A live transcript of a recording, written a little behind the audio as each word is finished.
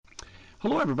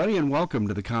Hello, everybody, and welcome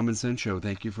to the Common Sense Show.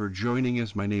 Thank you for joining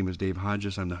us. My name is Dave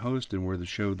Hodges. I'm the host, and we're the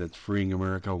show that's freeing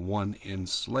America one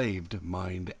enslaved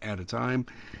mind at a time.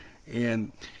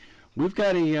 And we've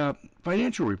got a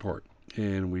financial report,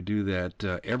 and we do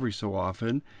that every so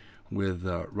often with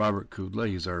Robert Kudla.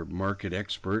 He's our market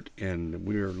expert, and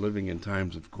we are living in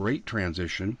times of great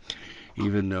transition,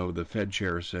 even though the Fed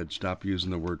chair said stop using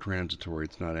the word transitory.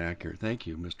 It's not accurate. Thank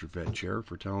you, Mr. Fed chair,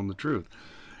 for telling the truth.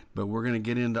 But we're going to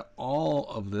get into all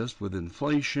of this with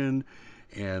inflation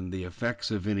and the effects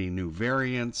of any new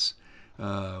variants.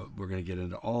 We're going to get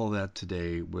into all of that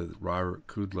today with Robert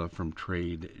Kudla from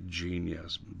Trade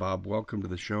Genius. Bob, welcome to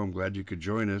the show. I'm glad you could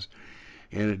join us.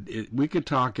 And we could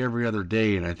talk every other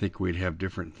day, and I think we'd have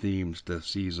different themes to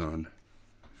seize on.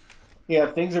 Yeah,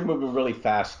 things are moving really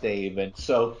fast, Dave. And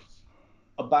so,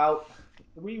 about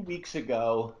 3 weeks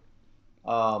ago,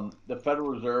 the Federal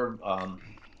Reserve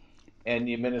and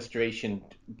the administration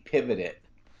pivoted,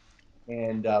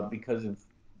 and because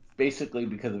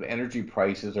of energy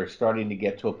prices are starting to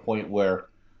get to a point where,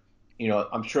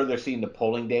 I'm sure they're seeing the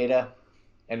polling data,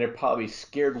 and they're probably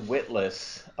scared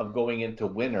witless of going into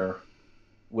winter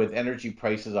with energy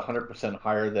prices 100%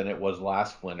 higher than it was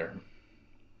last winter,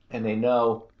 and they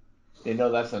know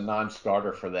that's a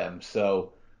non-starter for them.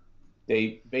 So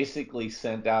they basically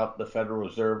sent out the Federal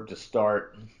Reserve to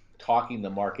start talking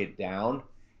the market down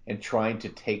and trying to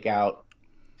take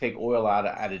oil out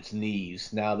at its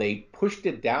knees. Now they pushed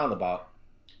it down about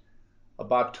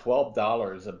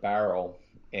 $12 a barrel,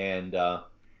 and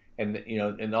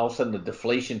and all of a sudden the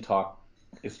deflation talk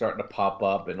is starting to pop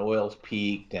up, and oil's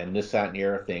peaked, and this, that, and the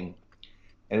other thing,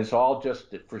 and it's all just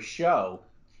for show.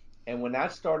 And when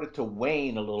that started to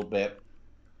wane a little bit,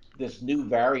 this new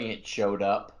variant showed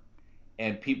up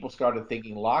and people started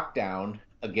thinking lockdown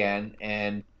again,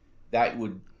 and that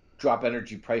would drop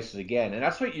energy prices again. And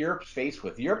that's what Europe's faced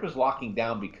with. Europe is locking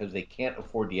down because they can't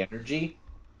afford the energy,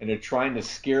 and they're trying to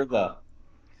scare the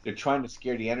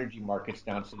energy markets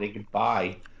down so they can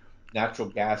buy natural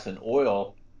gas and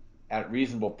oil at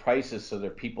reasonable prices so their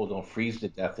people don't freeze to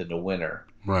death in the winter.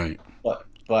 Right.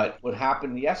 But what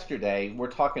happened yesterday,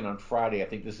 we're talking on Friday, I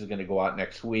think this is going to go out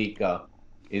next week,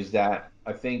 is that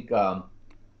I think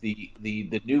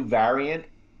the new variant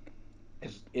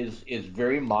is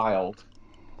very mild,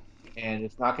 and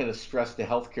it's not going to stress the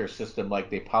healthcare system like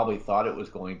they probably thought it was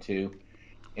going to.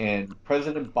 And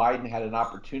President Biden had an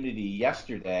opportunity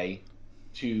yesterday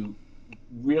to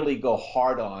really go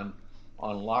hard on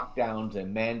lockdowns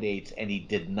and mandates, and he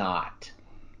did not.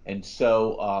 And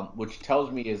so, which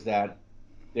tells me is that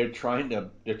they're trying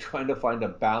to find a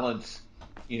balance,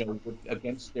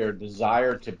 against their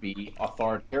desire to be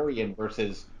authoritarian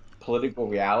versus political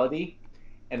reality.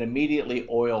 And immediately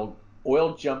oil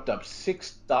jumped up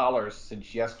 $6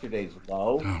 since yesterday's Oh,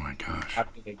 low my gosh.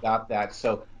 after they got that.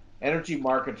 So energy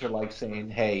markets are like saying,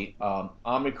 "Hey,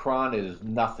 Omicron is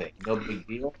nothing, no big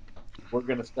deal. We're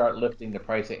going to start lifting the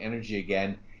price of energy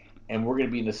again, and we're going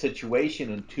to be in a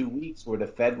situation in 2 weeks where the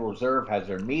Federal Reserve has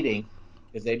their meeting,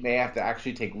 because they may have to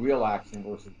actually take real action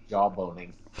versus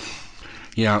jawboning."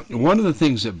 Yeah, one of the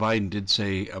things that Biden did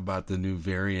say about the new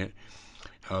variant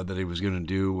that he was going to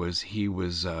do was he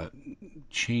was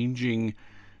changing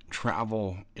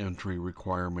travel entry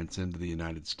requirements into the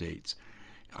United States.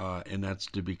 And that's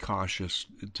to be cautious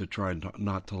to try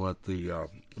not to let the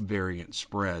variant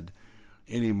spread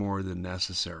any more than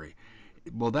necessary.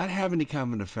 Will that have any kind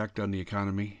of an effect on the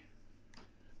economy?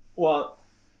 Well,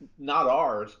 not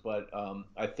ours, but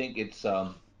I think it's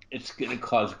going to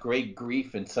cause great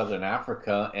grief in Southern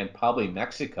Africa and probably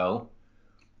Mexico.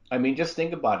 I mean, just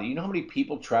think about it. You know how many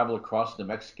people travel across the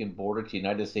Mexican border to the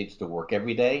United States to work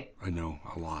every day? I know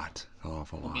a lot, an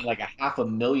awful I mean, lot. like a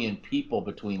 500,000 people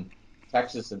between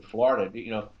Texas and Florida.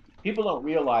 People don't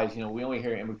realize, we only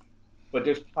hear, but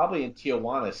there's probably in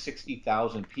Tijuana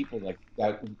 60,000 people that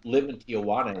live in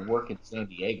Tijuana and work in San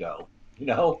Diego, you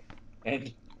know,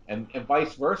 and and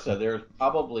vice versa. There's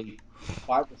probably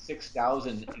 5 or 6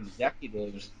 thousand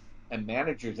executives and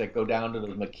managers that go down to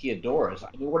those maquiladoras.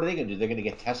 I mean, what are they going to do? They're going to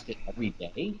get tested every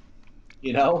day,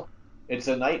 you know? It's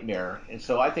a nightmare, and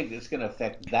so I think it's going to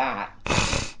affect that.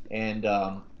 And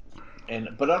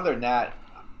but other than that,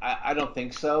 I don't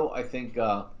think so. I think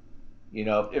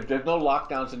if there's no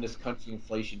lockdowns in this country,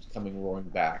 inflation's coming roaring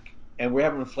back, and we're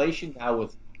having inflation now.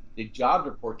 With the job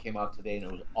report came out today, and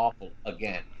it was awful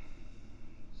again.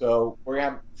 So we're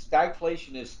having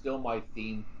stagflation is still my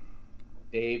theme,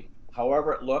 Dave.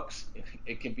 However it looks,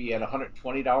 it could be at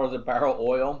 $120 a barrel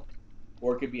oil,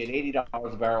 or it could be at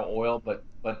 $80 a barrel oil, but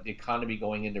the economy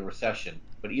going into recession.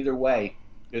 But either way,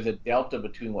 there's a delta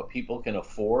between what people can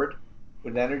afford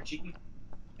with energy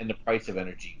and the price of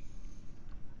energy.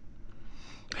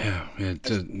 Yeah, it's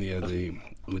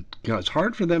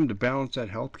hard for them to balance that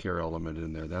healthcare element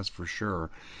in there. That's for sure.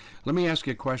 Let me ask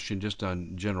you a question just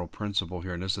on general principle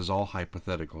here, and this is all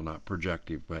hypothetical, not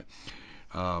projective. But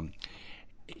um,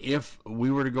 if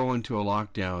we were to go into a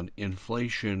lockdown,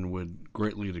 inflation would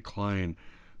greatly decline,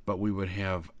 but we would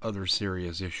have other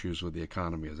serious issues with the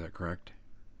economy. Is that correct?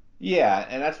 Yeah,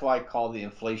 and that's why I call the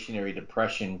inflationary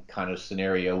depression kind of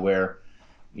scenario where,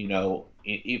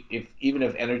 if even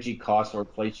if energy costs or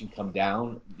inflation come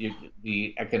down,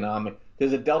 the economic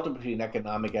there's a delta between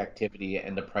economic activity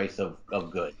and the price of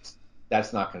goods.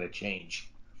 That's not going to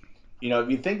change. If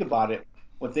you think about it,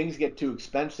 when things get too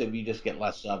expensive, you just get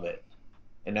less of it,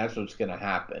 and that's what's going to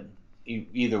happen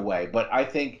either way. But I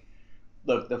think,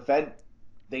 look, the Fed,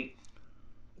 they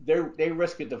they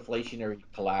risk a deflationary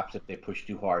collapse if they push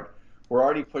too hard. We're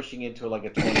already pushing into like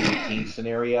a 2018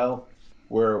 scenario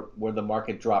where the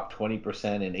market dropped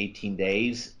 20% in 18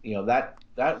 days. That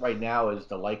right now is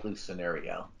the likely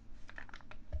scenario.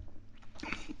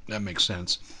 That makes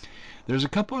sense. There's a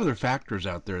couple other factors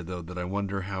out there, though, that I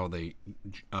wonder how they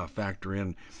factor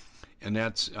in, and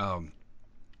that's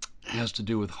has to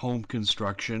do with home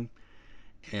construction.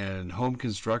 And home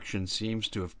construction seems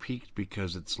to have peaked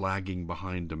because it's lagging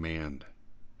behind demand.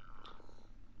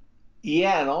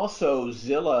 Yeah, and also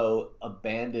Zillow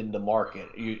abandoned the market.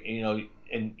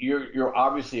 And you're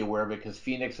obviously aware of it because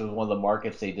Phoenix was one of the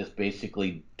markets they just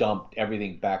basically dumped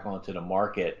everything back onto the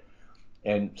market.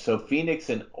 And so Phoenix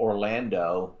and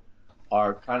Orlando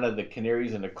are kind of the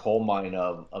canaries in the coal mine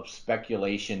of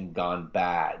speculation gone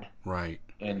bad. Right.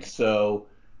 And so,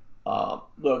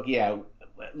 look, yeah,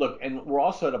 look, and we're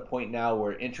also at a point now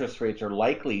where interest rates are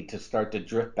likely to start to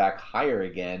drift back higher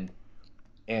again,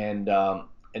 and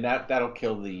that'll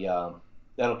kill the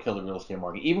real estate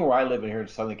market. Even where I live in here in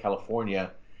Southern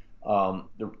California,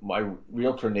 my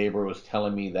realtor neighbor was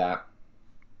telling me that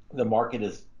the market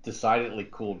has decidedly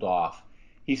cooled off.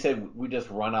 He said we just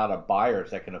run out of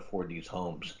buyers that can afford these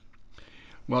homes.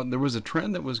 Well, there was a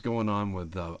trend that was going on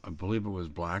with, I believe it was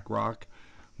BlackRock,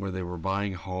 where they were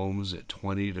buying homes at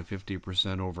 20 to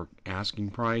 50% over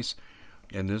asking price,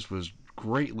 and this was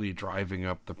greatly driving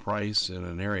up the price in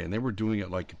an area. And they were doing it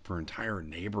like for entire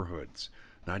neighborhoods,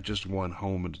 not just one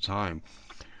home at a time.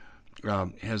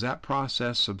 Has that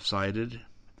process subsided?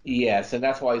 Yes, and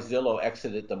that's why Zillow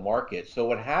exited the market. So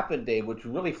what happened, Dave, which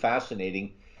was really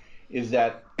fascinating, is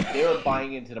that they were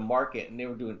buying into the market and they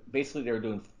were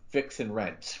doing fix and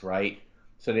rents, right?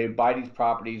 So they would buy these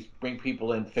properties, bring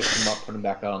people in, fix them up, put them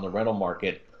back out on the rental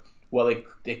market. Well,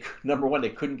 they number one, they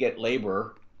couldn't get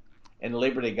labor, and the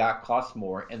labor they got cost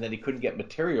more, and then they couldn't get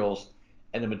materials,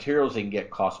 and the materials they can get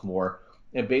cost more,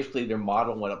 and basically their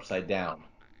model went upside down.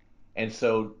 And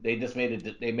so they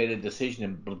made a decision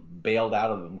and bailed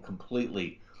out of them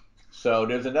completely. So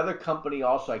there's another company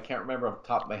also, I can't remember off the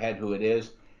top of my head who it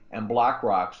is, and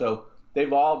BlackRock. So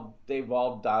they've all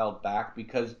dialed back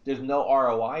because there's no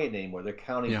ROI anymore. They're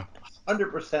counting Yeah.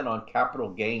 100% on capital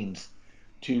gains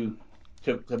to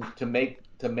to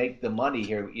make the money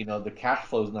here. The cash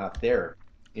flow is not there.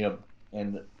 You know,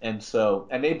 and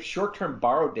they've short-term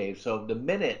borrow, Dave. So the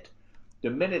minute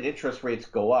interest rates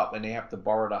go up and they have to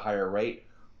borrow at a higher rate,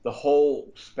 the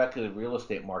whole speculative real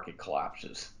estate market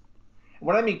collapses.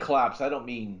 When I mean collapse, I don't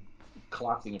mean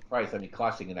collapsing in price. I mean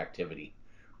collapsing in activity.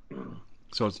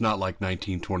 So it's not like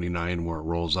 1929 where it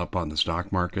rolls up on the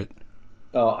stock market.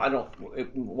 I don't,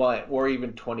 well, or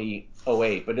even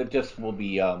 2008, but it just will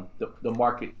be the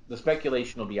market, the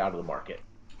speculation will be out of the market.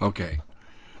 Okay.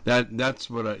 That's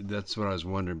what I was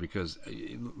wondering because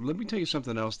let me tell you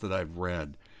something else that I've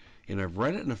read, and I've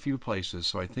read it in a few places,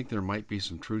 so I think there might be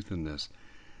some truth in this.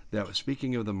 That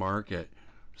speaking of the market,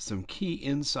 some key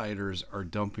insiders are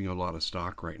dumping a lot of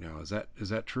stock right now. Is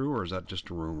that true or is that just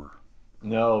a rumor?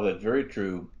 No, that's very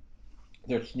true.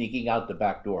 They're sneaking out the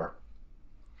back door.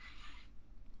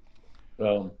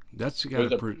 Um, That's got to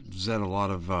there's a present a lot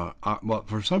of well,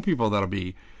 for some people that'll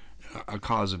be a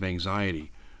cause of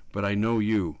anxiety. But I know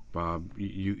you, Bob.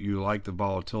 You like the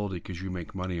volatility because you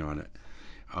make money on it.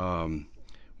 Um,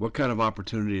 what kind of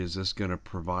opportunity is this going to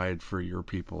provide for your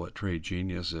people at Trade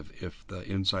Genius if the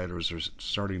insiders are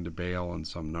starting to bail on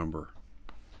some number?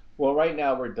 Well, right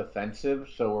now we're defensive,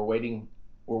 so we're waiting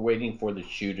for the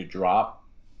shoe to drop.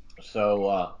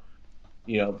 So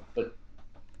but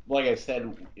like I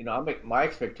said, my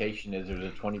expectation is there's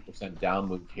a 20% down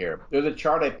move here. There's a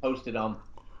chart I posted on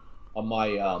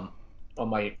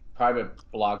my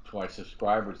private blog to my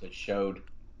subscribers that showed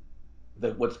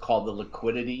that what's called the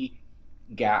liquidity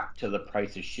gap to the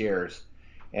price of shares.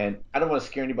 And I don't want to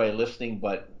scare anybody listening,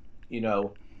 but you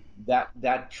know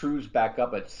that trues back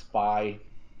up at SPY.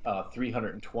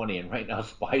 320, and right now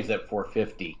SPY's at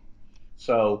 450.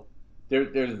 So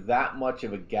there's that much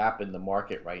of a gap in the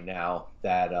market right now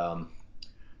that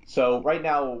so right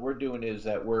now what we're doing is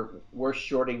that we're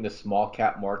shorting the small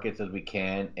cap markets as we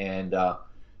can, and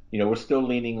we're still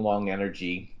leaning long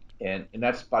energy, and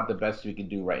that's about the best we can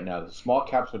do right now. The small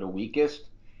caps are the weakest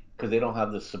because they don't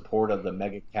have the support of the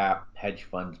mega cap hedge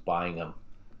funds buying them.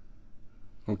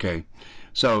 Okay.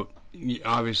 So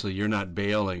obviously you're not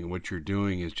bailing. What you're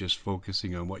doing is just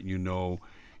focusing on what you know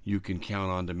you can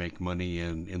count on to make money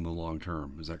in the long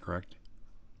term. Is that correct?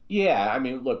 Yeah, I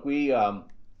mean, look, we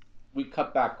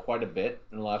cut back quite a bit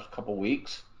in the last couple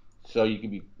weeks, so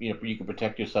you can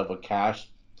protect yourself with cash.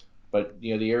 But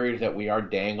the areas that we are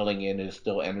dangling in is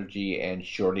still energy and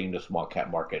shorting the small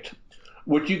cap market,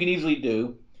 which you can easily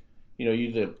do.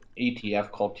 Use an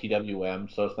ETF called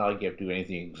TWM, so it's not like you have to do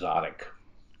anything exotic.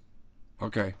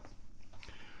 Okay.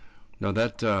 No,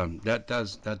 that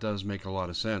does make a lot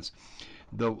of sense.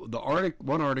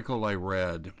 One article I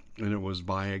read, and it was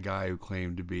by a guy who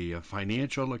claimed to be a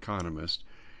financial economist,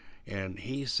 and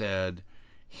he said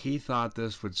he thought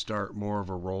this would start more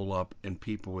of a roll up and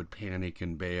people would panic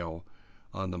and bail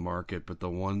on the market, but the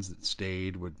ones that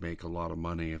stayed would make a lot of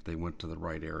money if they went to the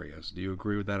right areas. Do you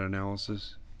agree with that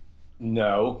analysis?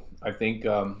 No, I think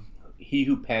he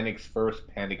who panics first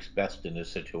panics best in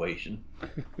this situation.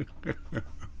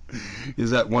 Is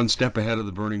that one step ahead of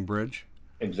the burning bridge?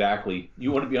 Exactly.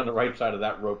 You want to be on the right side of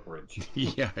that rope bridge.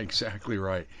 Yeah, exactly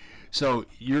right. So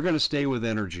you're going to stay with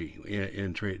energy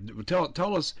in trade.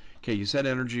 Tell us. Okay, you said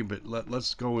energy, but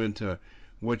let's go into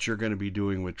what you're going to be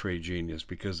doing with Trade Genius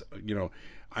because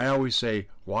I always say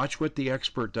watch what the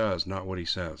expert does, not what he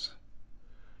says.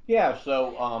 Yeah,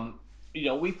 so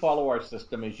we follow our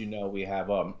system. As you know, we have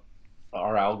our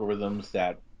algorithms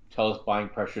that tell us buying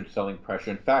pressure and selling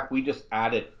pressure. In fact, we just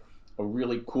added a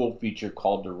really cool feature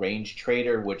called the range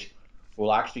trader, which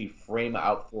will actually frame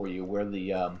out for you where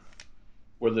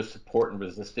the support and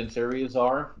resistance areas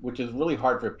are, which is really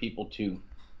hard for people to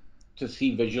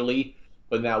see visually,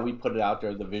 but now we put it out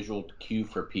there, the visual cue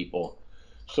for people.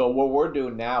 So what we're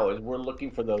doing now is we're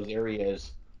looking for those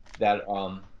areas that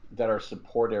are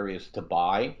support areas to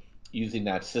buy using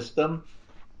that system,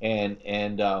 and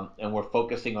we're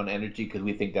focusing on energy because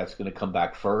we think that's going to come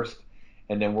back first,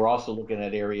 and then we're also looking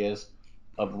at areas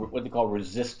of what they call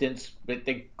resistance, but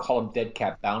they call them dead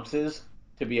cat bounces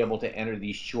to be able to enter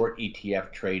these short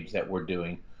ETF trades that we're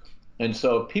doing. And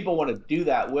so if people want to do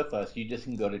that with us, you just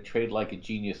can go to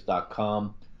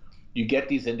tradelikeagenius.com. You get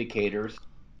these indicators,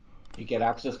 you get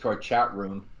access to our chat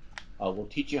room. We'll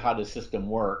teach you how the system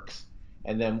works.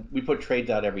 And then we put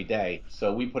trades out every day.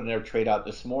 So we put another trade out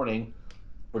this morning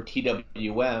for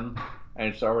TWM, and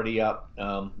it's already up.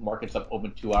 Market's up over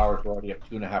 2 hours. We're already up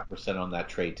 2.5% on that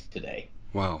trade today.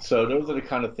 Wow. So those are the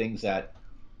kind of things that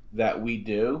we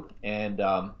do, and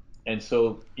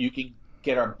so you can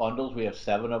get our bundles. We have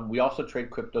seven of them. We also trade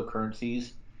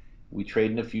cryptocurrencies. We trade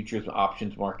in the futures and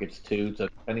options markets too. So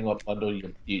depending on what bundle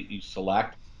you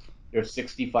select, they're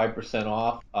 65%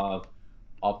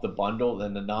 off the bundle.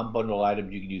 Then the non-bundle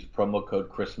items you can use promo code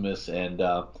Christmas, and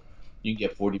you can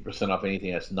get 40% off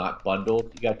anything that's not bundled.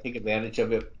 You got to take advantage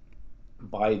of it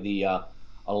by the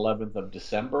 11th of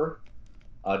December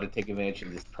to take advantage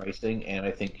of this pricing, and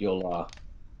I think you'll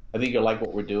like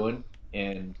what we're doing.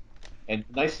 And the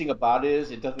nice thing about it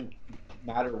is it doesn't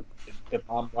matter if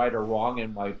I'm right or wrong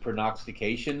in my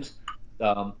prognostications.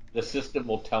 The system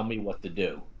will tell me what to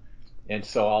do, and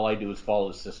so all I do is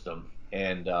follow the system.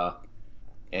 And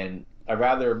I'd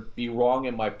rather be wrong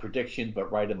in my predictions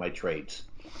but right in my trades.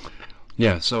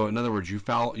 Yeah. So in other words, you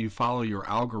follow your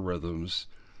algorithms,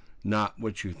 not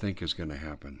what you think is going to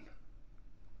happen.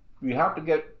 You have to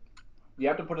get you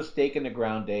have to put a stake in the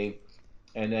ground, Dave,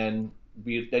 and then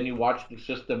you watch the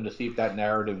system to see if that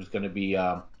narrative is going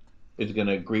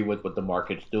to agree with what the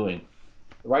market's doing.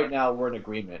 Right now we're in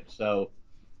agreement, so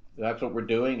that's what we're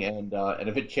doing, and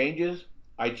if it changes,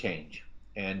 I change,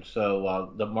 and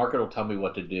so the market will tell me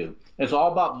what to do. It's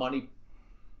all about money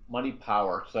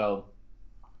power. So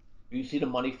you see the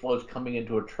money flows coming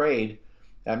into a trade,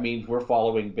 that means we're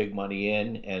following big money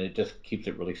in, and it just keeps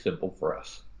it really simple for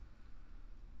us.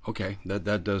 Okay,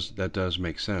 that does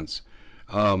make sense.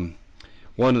 Um,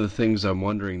 One of the things I'm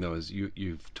wondering though is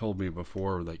you've told me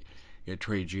before, like at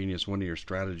Trade Genius, one of your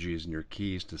strategies and your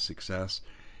keys to success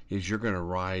is you're going to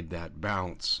ride that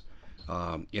bounce,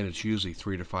 and it's usually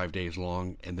 3 to 5 days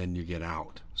long, and then you get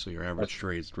out. So your average That's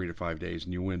trade is 3 to 5 days,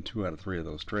 and you win 2 out of 3 of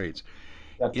those trades.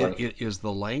 that's right. Is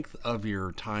the length of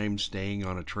your time staying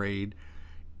on a trade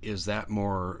is that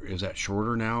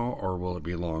shorter now, or will it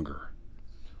be longer?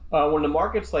 When the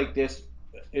market's like this,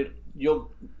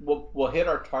 we'll hit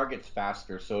our targets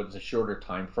faster, so it's a shorter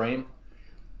time frame.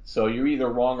 So you're either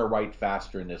wrong or right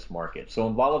faster in this market. So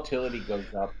when volatility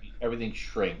goes up, everything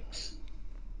shrinks,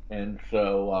 and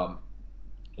so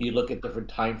you look at different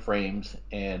time frames.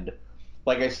 And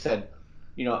like I said,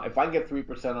 if I get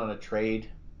 3% on a trade,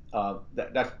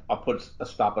 that's I'll put a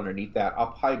stop underneath that.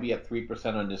 I'll probably be at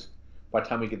 3% on this by the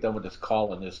time we get done with this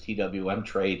call on this TWM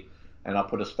trade, and I'll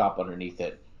put a stop underneath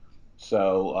it.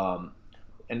 So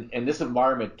and this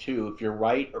environment too, if you're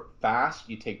right or fast,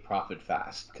 you take profit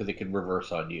fast because it can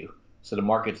reverse on you. So the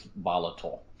market's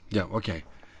volatile. Yeah, okay.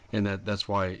 And that's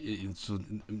why it's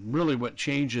really what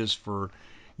changes for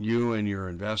you and your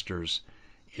investors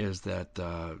is that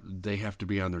they have to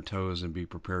be on their toes and be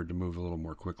prepared to move a little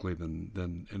more quickly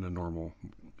than in a normal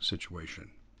situation.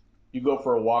 You go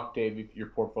for a walk, Dave, your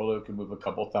portfolio can move a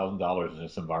couple $1,000s in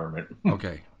this environment.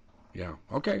 Okay. Yeah.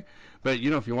 Okay. But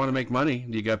if you want to make money,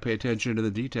 you got to pay attention to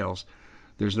the details.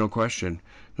 There's no question.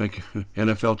 Like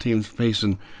NFL teams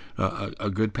facing a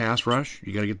good pass rush,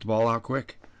 you got to get the ball out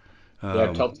quick. Yeah,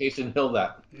 Um, tell Taysom Hill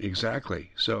that.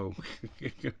 exactly. So,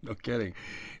 no kidding.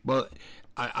 Well,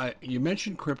 you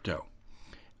mentioned crypto.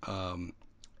 Um,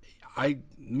 let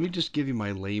me just give you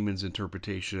my layman's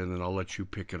interpretation, and then I'll let you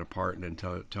pick it apart and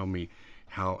then tell me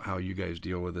how you guys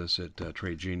deal with this at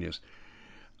Trade Genius.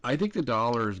 I think the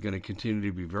dollar is going to continue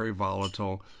to be very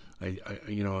volatile.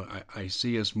 I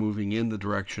see us moving in the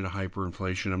direction of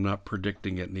hyperinflation. I'm not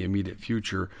predicting it in the immediate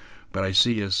future, but I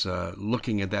see us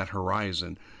looking at that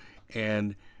horizon.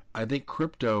 And I think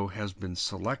crypto has been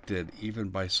selected, even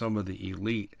by some of the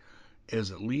elite,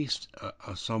 as at least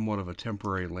a somewhat of a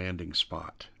temporary landing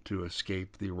spot to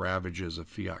escape the ravages of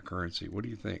fiat currency. What do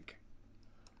you think?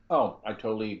 Oh, I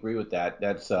totally agree with that.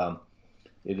 That's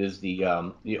it is the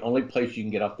only place you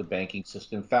can get off the banking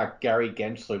system. In fact, Gary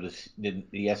Gensler,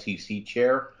 the SEC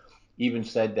chair, even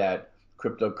said that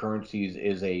cryptocurrencies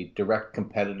is a direct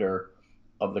competitor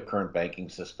of the current banking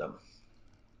system.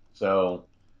 So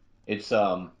it's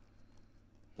um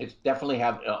it's definitely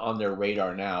have on their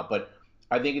radar now, but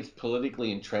I think it's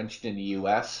politically entrenched in the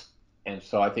U.S. and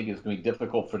so I think it's going to be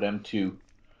difficult for them to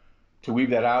weave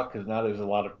that out because now there's a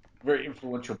lot of very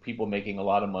influential people making a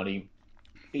lot of money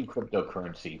in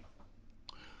cryptocurrency.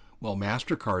 Well,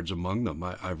 MasterCard's among them.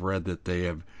 I've read that they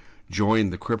have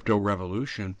joined the crypto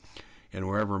revolution, and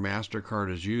wherever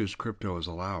MasterCard is used, crypto is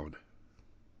allowed.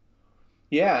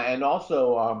 Yeah, and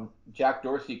also Jack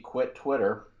Dorsey quit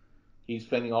Twitter. He's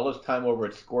spending all his time over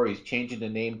at Square. He's changing the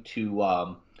name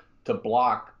to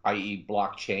Block, i.e.,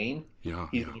 blockchain. Yeah,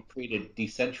 He's yeah. going to create a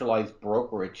decentralized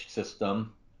brokerage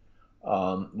system,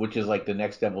 which is like the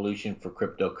next evolution for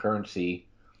cryptocurrency.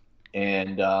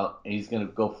 And he's going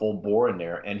to go full bore in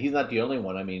there. And he's not the only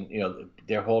one. I mean,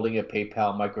 they're holding it.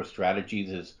 PayPal,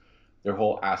 MicroStrategies is their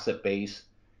whole asset base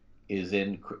is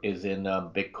in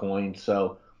Bitcoin.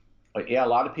 So yeah, a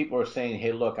lot of people are saying,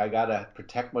 "Hey, look, I gotta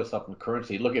protect myself from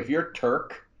currency." Look, if you're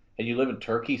Turk and you live in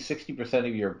Turkey, 60%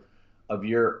 of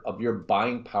your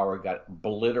buying power got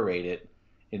obliterated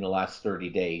in the last 30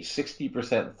 days.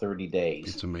 60% in 30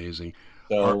 days. It's amazing.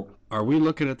 Are So are we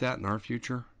looking at that in our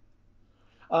future?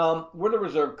 we're the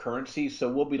reserve currency, so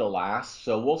we'll be the last.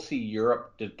 So we'll see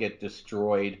Europe to get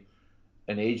destroyed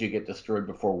and Asia get destroyed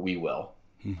before we will.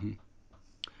 Hmm.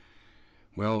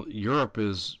 Well, Europe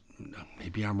is,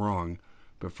 maybe I'm wrong,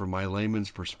 but from my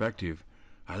layman's perspective,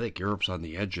 I think Europe's on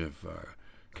the edge of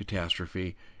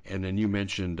catastrophe. And then you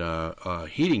mentioned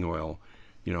heating oil,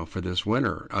 for this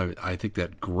winter. I think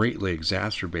that greatly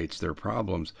exacerbates their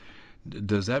problems.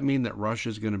 Does that mean that Russia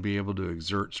is going to be able to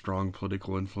exert strong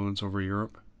political influence over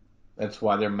Europe? That's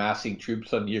why they're massing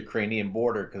troops on the Ukrainian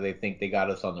border because they think they got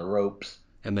us on the ropes.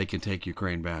 And they can take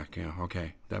Ukraine back. Yeah,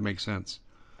 okay, that makes sense.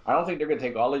 I don't think they're going to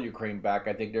take all of Ukraine back.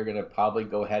 I think they're going to probably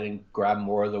go ahead and grab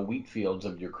more of the wheat fields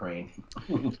of Ukraine.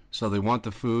 So they want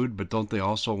the food, but don't they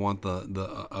also want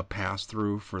the a pass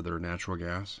through for their natural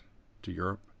gas to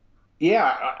Europe?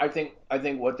 Yeah, I think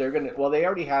what they're going to well, they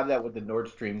already have that with the Nord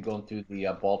Stream going through the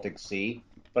Baltic Sea,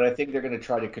 but I think they're going to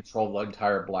try to control the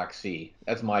entire Black Sea.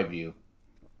 That's my view.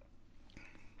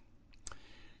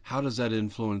 How does that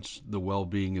influence the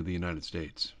well-being of the United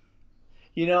States?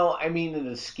 I mean, in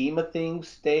the scheme of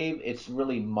things, Dave, it's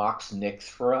really Mox Nix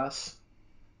for us.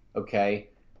 Okay,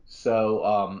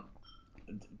 so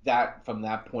that from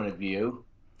that point of view,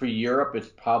 for Europe, it's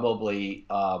probably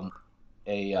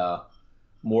a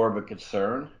more of a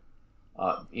concern.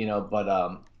 But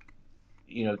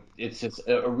it's just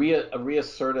a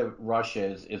reassertive Russia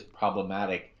is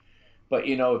problematic. But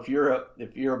if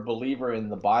you're a believer in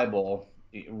the Bible,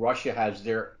 Russia has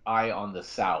their eye on the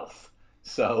South,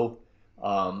 so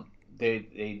um,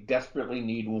 they desperately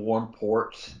need warm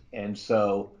ports, and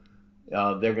so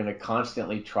they're going to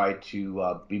constantly try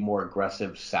to be more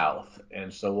aggressive south.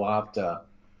 And so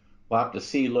we'll have to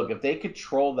see. Look, if they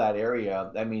control that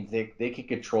area, that means they can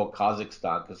control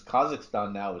Kazakhstan, because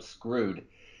Kazakhstan now is screwed.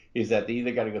 Is that they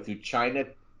either got to go through China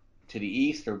to the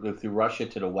east or go through Russia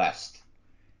to the west,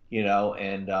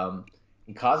 and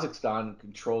Kazakhstan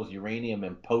controls uranium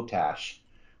and potash.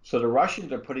 So the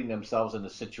Russians are putting themselves in a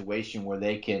situation where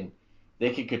they can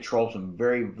control some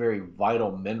very, very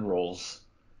vital minerals,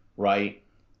 right?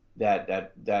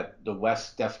 That the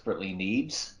West desperately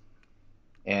needs,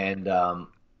 and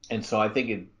so I think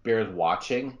it bears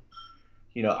watching.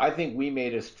 I think we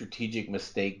made a strategic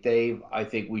mistake, Dave. I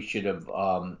think we should have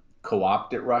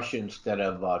co-opted Russia instead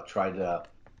of try to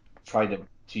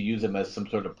use them as some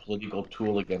sort of political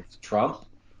tool against Trump,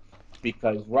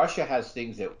 because Russia has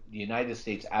things that the United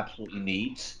States absolutely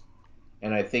needs,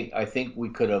 and I think we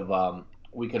could have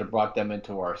brought them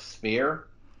into our sphere,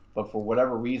 but for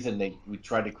whatever reason we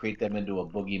tried to create them into a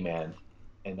boogeyman,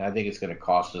 and I think it's going to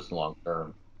cost us long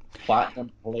term. Platinum,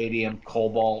 palladium,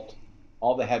 cobalt,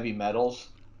 all the heavy metals.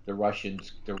 The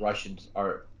Russians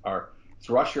are it's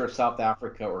Russia or South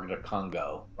Africa or the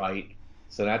Congo, right?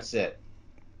 So that's it,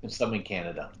 and some in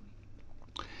Canada.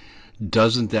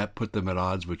 Doesn't that put them at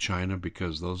odds with China?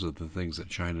 Because those are the things that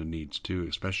China needs too,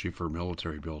 especially for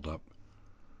military buildup.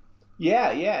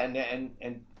 Yeah, yeah,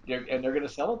 and they're going to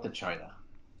sell it to China.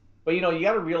 But you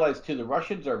got to realize too, the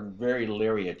Russians are very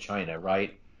leery of China,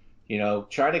 right?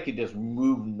 China could just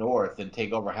move north and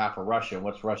take over half of Russia. And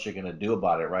what's Russia going to do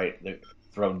about it, right? They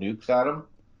throw nukes at them.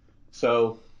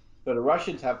 So the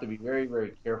Russians have to be very,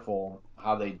 very careful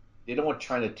how they don't want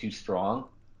China too strong.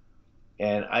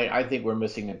 And I think we're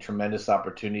missing a tremendous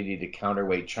opportunity to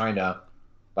counterweight China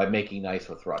by making nice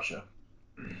with Russia.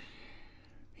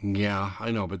 Yeah,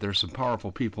 I know, but there's some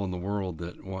powerful people in the world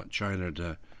that want China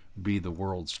to be the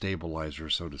world stabilizer,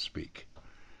 so to speak.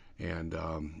 And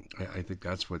I think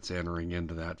that's what's entering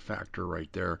into that factor right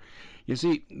there. You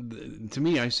see, to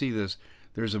me, I see this.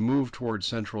 There's a move towards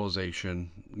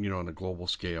centralization, on a global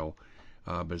scale.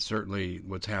 But certainly,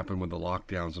 what's happened with the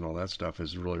lockdowns and all that stuff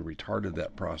has really retarded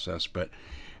that process. But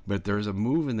there's a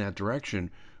move in that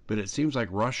direction. But it seems like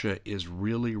Russia is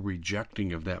really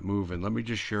rejecting of that move. And let me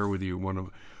just share with you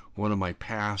one of my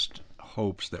past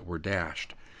hopes that were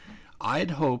dashed. I'd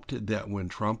hoped that when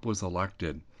Trump was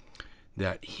elected,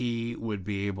 that he would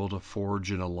be able to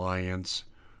forge an alliance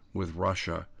with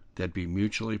Russia that'd be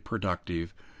mutually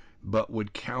productive, but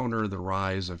would counter the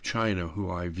rise of China,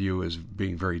 who I view as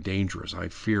being very dangerous. I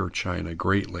fear China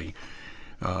greatly.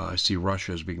 I see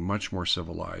Russia as being much more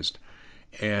civilized.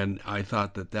 And I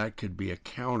thought that that could be a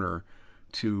counter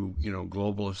to,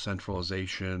 globalist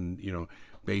centralization,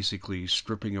 basically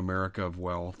stripping America of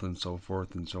wealth and so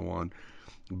forth and so on.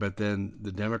 But then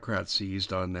the Democrats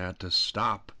seized on that to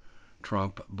stop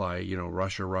Trump by,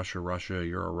 Russia, Russia, Russia,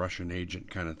 you're a Russian agent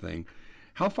kind of thing.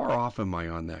 How far off am I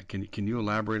on that? Can you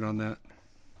elaborate on that?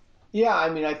 Yeah, I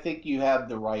mean, I think you have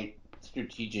the right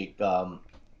strategic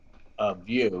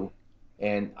view,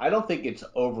 and I don't think it's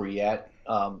over yet.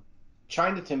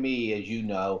 China, to me, as you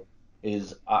know,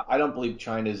 I don't believe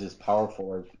China is as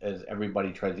powerful as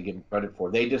everybody tries to give them credit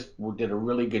for. They just did a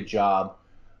really good job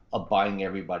of buying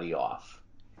everybody off,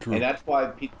 and True.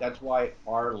 that's why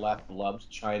our left loves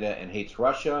China and hates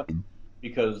Russia,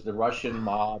 because the Russian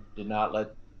mob did not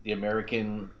let the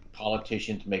American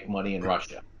politicians make money in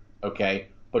Russia. Okay,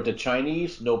 but the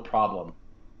Chinese, no problem.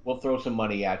 We'll throw some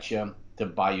money at you to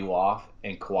buy you off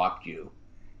and co-opt you,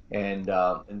 and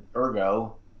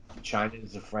ergo, China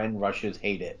is a friend, Russia's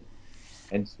hate it,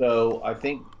 and so I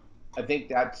think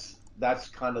that's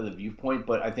kind of the viewpoint.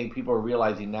 But I think people are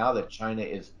realizing now that China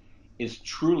is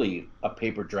truly a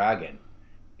paper dragon,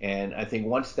 and I think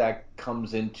once that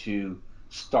comes into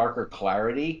starker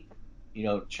clarity,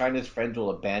 China's friends will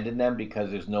abandon them because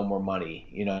there's no more money.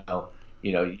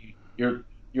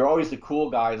 You're always the cool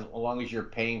guy as long as you're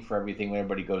paying for everything when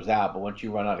everybody goes out. But once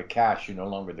you run out of cash, you're no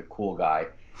longer the cool guy.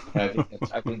 And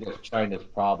I think that's China's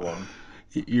problem.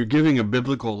 You're giving a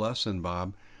biblical lesson,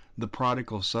 Bob. The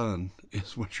prodigal son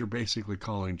is what you're basically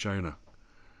calling China.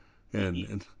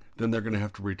 And then they're going to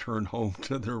have to return home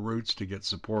to their roots to get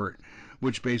support,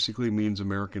 which basically means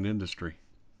American industry.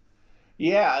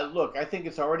 Yeah, look, I think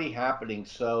it's already happening.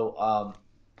 So,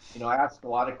 I ask a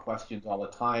lot of questions all the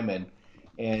time,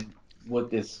 and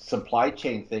with this supply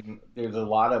chain thing, there's a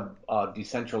lot of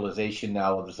decentralization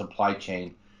now of the supply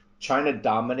chain. China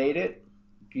dominated,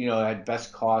 had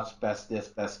best cost, best this,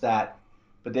 best that,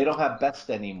 but they don't have best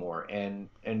anymore, and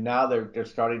now they're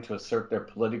starting to assert their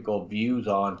political views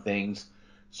on things.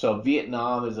 So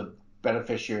Vietnam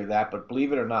beneficiary of that. But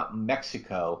believe it or not,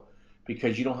 Mexico,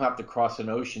 because you don't have to cross an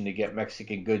ocean to get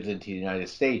Mexican goods into the United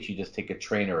States, you just take a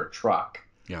train or a truck.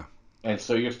 Yeah. And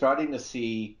so you're starting to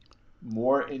see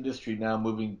more industry now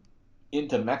moving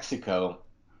into Mexico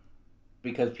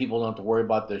because people don't have to worry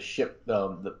about the ship.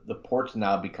 The ports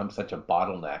now become such a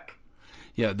bottleneck.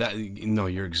 Yeah, that no,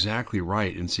 you're exactly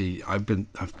right. And see, I've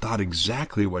thought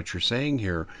exactly what you're saying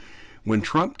here. When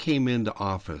Trump came into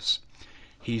office,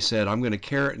 he said, "I'm going to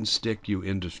carrot and stick you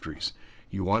industries.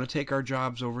 You want to take our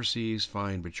jobs overseas,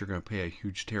 fine, but you're going to pay a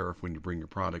huge tariff when you bring your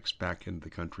products back into the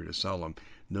country to sell them.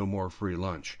 No more free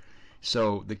lunch."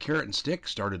 So the carrot and stick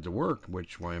started to work,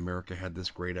 which why America had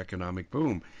this great economic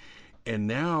boom. And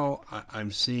now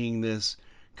I'm seeing this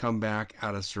come back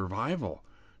out of survival.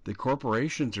 The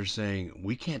corporations are saying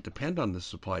we can't depend on the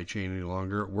supply chain any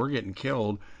longer. We're getting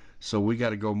killed. So we got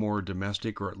to go more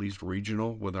domestic or at least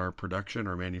regional with our production,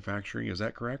 our manufacturing. Is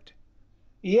that correct?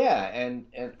 Yeah, and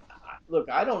look,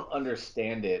 I don't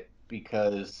understand it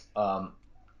because what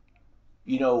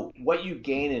you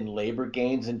gain in labor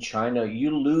gains in China,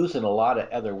 you lose in a lot of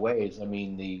other ways. I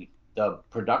mean, the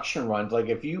production runs, like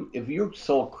if you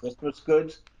sold Christmas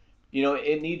goods,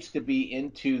 it needs to be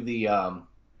into the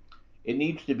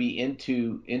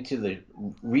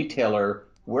retailer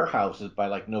warehouses by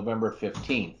like November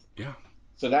 15th. Yeah.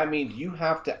 So that means you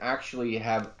have to actually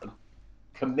have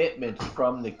commitments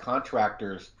from the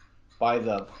contractors by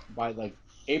like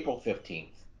April 15th,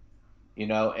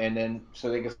 and then so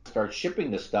they can start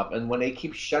shipping this stuff. And when they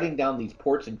keep shutting down these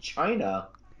ports in China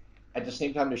at the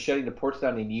same time they're shutting the ports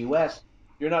down in the US,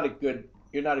 you're not a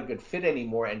good fit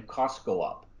anymore, and costs go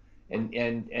up.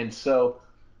 And so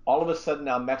all of a sudden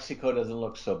now Mexico doesn't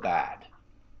look so bad.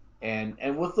 And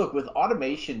with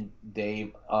automation,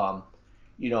 Dave,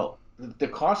 the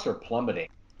costs are plummeting.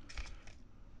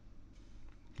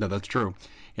 No, that's true.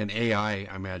 And AI,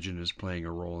 I imagine, is playing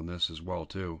a role in this as well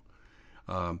too.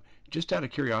 Um, just out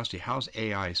of curiosity, how's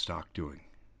AI stock doing?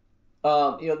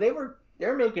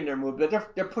 They're making their move,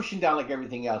 but they're pushing down like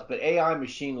everything else. But AI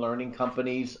machine learning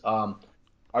companies are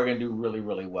going to do really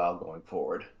really well going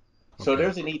forward. So Okay.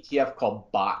 there's an ETF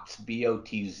called BOTZ,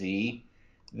 BOTZ,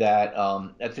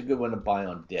 that's a good one to buy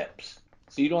on dips.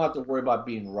 So you don't have to worry about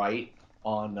being right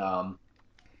on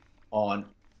on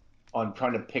on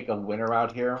trying to pick a winner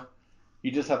out here.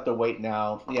 You just have to wait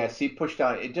now. Yeah, see, push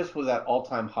down. It just was at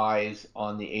all-time highs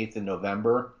on the 8th of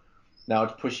November. Now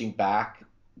it's pushing back,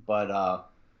 but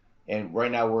and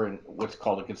right now we're in what's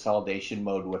called a consolidation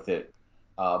mode with it.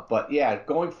 But yeah,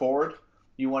 going forward,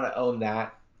 you want to own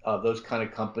those kind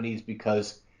of companies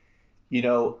because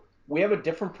we have a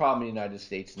different problem in the United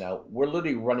States now. We're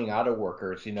literally running out of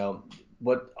workers.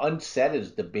 What unsaid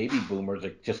is the baby boomers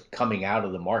are just coming out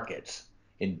of the markets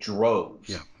in Yeah,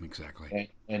 droves,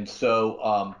 exactly. and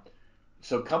so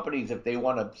companies, if they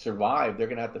want to survive, they're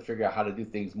going to have to figure out how to do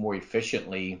things more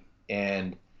efficiently.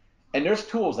 And there's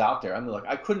tools out there. I mean, like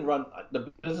I couldn't run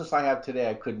the business I have today.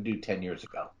 I couldn't do 10 years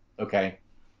ago. Okay,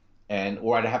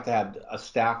 or I'd have to have a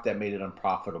staff that made it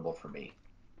unprofitable for me.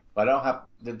 But I don't have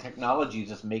the technology is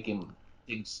just making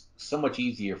things so much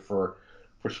easier for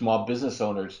small business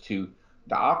owners to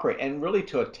operate and really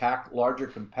to attack larger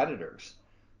competitors.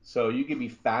 So you can be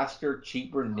faster,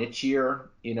 cheaper, nichier,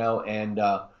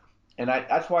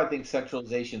 that's why I think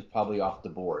centralization is probably off the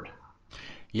board.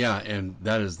 Yeah, and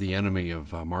that is the enemy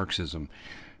of Marxism,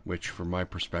 which, from my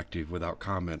perspective, without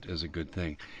comment, is a good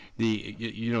thing.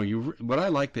 What I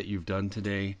like that you've done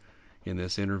today in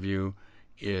this interview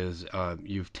is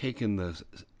you've taken the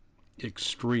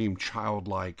extreme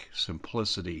childlike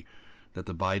simplicity that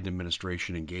the Biden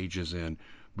administration engages in.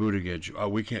 Buttigieg, oh,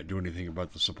 we can't do anything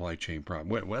about the supply chain problem.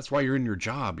 Well, that's why you're in your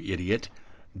job, idiot.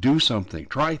 Do something,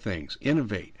 try things,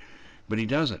 innovate. But he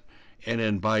doesn't. And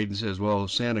then Biden says, well,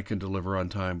 Santa can deliver on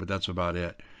time, but that's about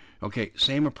it. Okay,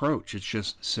 same approach. It's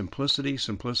just simplicity,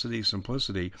 simplicity,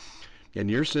 simplicity.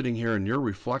 And you're sitting here and you're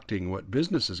reflecting what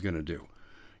business is going to do.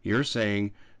 You're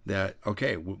saying that,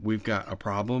 okay, we've got a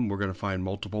problem. We're going to find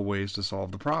multiple ways to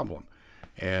solve the problem.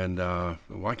 And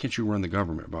why can't you run the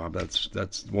government, Bob?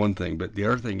 That's one thing. But the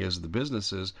other thing is the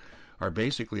businesses are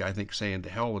basically, I think, saying to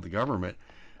hell with the government.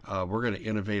 We're going to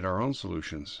innovate our own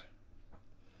solutions.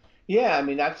 Yeah, I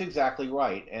mean that's exactly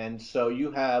right. And so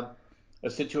you have a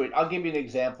situation. I'll give you an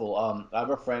example. I have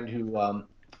a friend who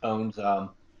owns.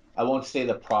 I won't say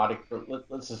the product, but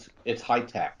let's just. It's high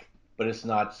tech, but it's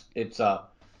not.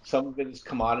 Some of it is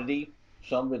commodity,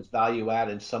 some of it's value add,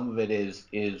 and some of it is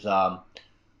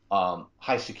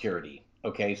high security.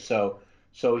 Okay, so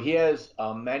he has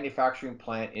a manufacturing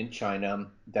plant in China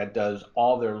that does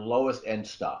all their lowest end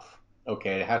stuff.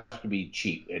 Okay, it has to be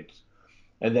cheap.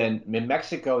 And then in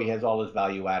Mexico, he has all his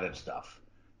value added stuff.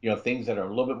 Things that are a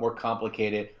little bit more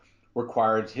complicated,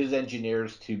 requires his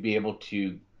engineers to be able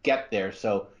to get there.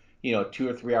 So, 2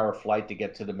 or 3 hour flight to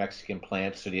get to the Mexican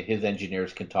plant so that his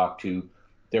engineers can talk to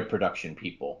their production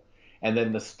people. And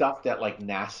then the stuff that like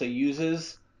NASA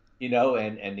uses,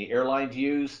 and the airlines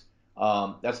use,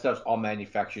 that stuff's all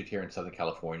manufactured here in Southern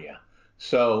California.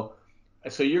 So,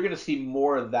 so you're going to see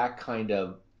more of that kind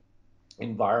of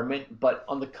environment. But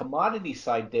on the commodity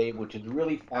side, Dave, which is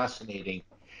really fascinating,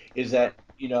 is that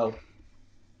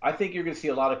I think you're going to see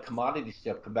a lot of commodity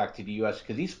stuff come back to the U.S.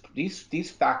 because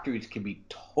these factories can be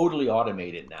totally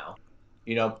automated now.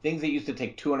 Things that used to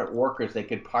take 200 workers, they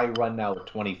could probably run now with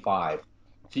 25.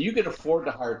 So you can afford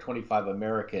to hire 25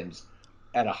 Americans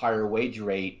at a higher wage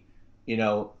rate.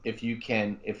 If you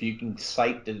can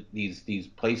cite these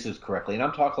places correctly, and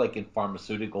I'm talking like in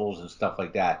pharmaceuticals and stuff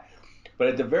like that. But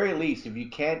at the very least, if you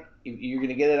can't, if you're going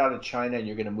to get it out of China and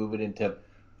you're going to move it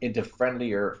into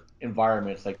friendlier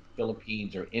environments like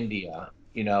Philippines or India,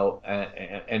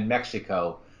 and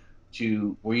Mexico,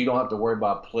 to where you don't have to worry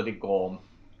about political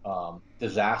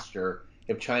disaster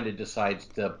if China decides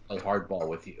to play hardball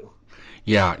with you.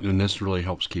 Yeah, and this really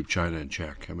helps keep China in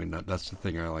check. I mean, that's the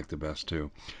thing I like the best too,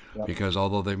 Yep. because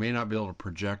although they may not be able to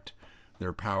project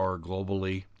their power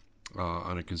globally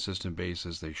on a consistent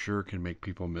basis, they sure can make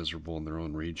people miserable in their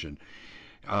own region.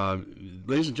 Uh,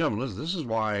 Ladies and gentlemen, listen, this is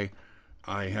why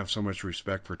I have so much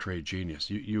respect for Trade Genius.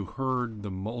 You heard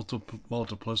the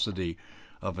multiplicity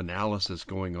of analysis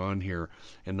going on here,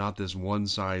 and not this one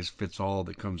size fits all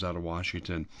that comes out of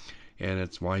Washington. And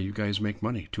it's why you guys make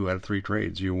money. 2 out of 3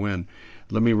 trades, you win.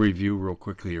 Let me review real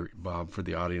quickly, Bob, for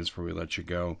the audience before we let you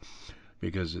go,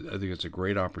 because I think it's a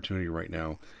great opportunity right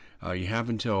now. You have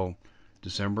until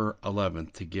December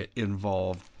 11th to get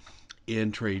involved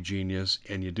in Trade Genius,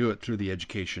 and you do it through the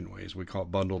education ways. We call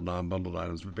it bundled, non-bundled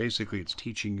items, but basically it's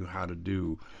teaching you how to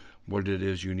do what it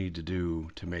is you need to do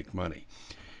to make money.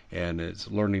 And it's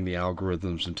learning the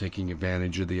algorithms and taking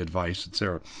advantage of the advice,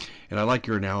 etc. And I like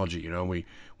your analogy.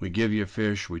 We give you a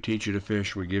fish, we teach you to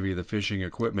fish, we give you the fishing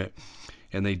equipment,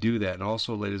 and they do that. And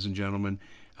also, ladies and gentlemen,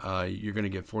 you're going to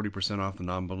get 40% off the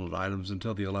non-bundled items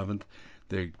until the 11th.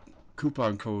 The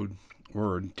coupon code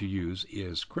word to use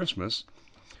is Christmas,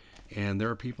 and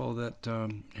there are people that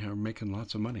are making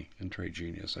lots of money in Trade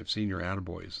Genius. I've seen your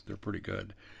attaboys; they're pretty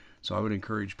good. So I would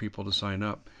encourage people to sign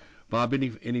up. Bob,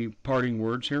 any parting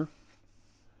words here?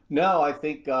 No, I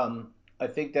think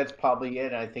that's probably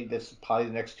it. I think this is probably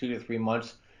the next 2 to 3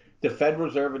 months. The Fed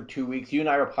Reserve in 2 weeks. You and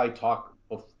I will probably talk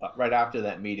right after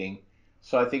that meeting,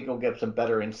 so I think you'll get some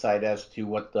better insight as to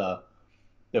what the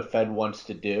Fed wants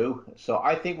to do. So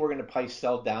I think we're going to probably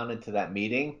sell down into that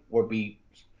meeting or be,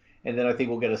 and then I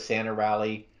think we'll get a Santa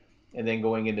rally, and then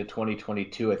going into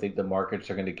 2022, I think the markets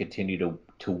are going to continue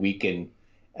to weaken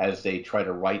as they try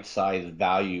to right size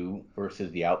value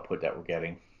versus the output that we're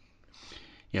getting.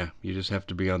 Yeah, you just have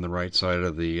to be on the right side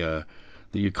of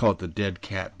you call it the dead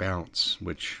cat bounce,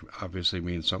 which obviously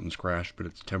means something's crashed, but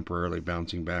it's temporarily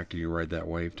bouncing back, and you ride that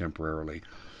wave temporarily.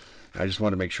 I just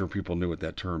want to make sure people knew what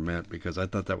that term meant because I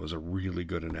thought that was a really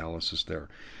good analysis there.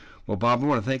 Well, Bob, I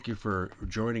want to thank you for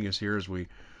joining us here as we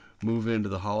move into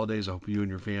the holidays. I hope you and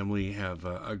your family have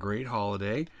a great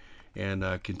holiday and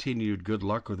continued good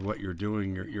luck with what you're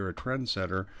doing. You're a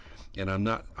trendsetter, and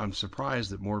I'm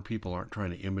surprised that more people aren't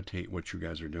trying to imitate what you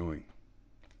guys are doing.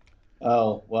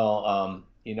 Oh, well,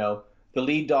 the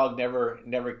lead dog never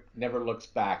looks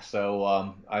back. So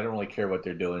I don't really care what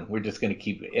they're doing. We're just going to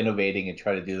keep innovating and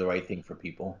try to do the right thing for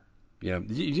people. Yeah,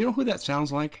 you know who that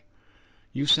sounds like?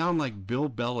 You sound like Bill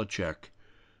Belichick,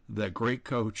 that great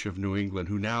coach of New England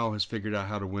who now has figured out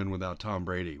how to win without Tom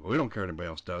Brady. Well, we don't care what anybody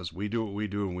else does. We do what we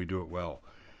do, and we do it well.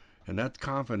 And that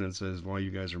confidence is why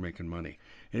you guys are making money.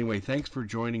 Anyway, thanks for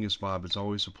joining us, Bob. It's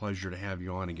always a pleasure to have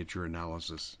you on and get your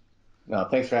analysis. No,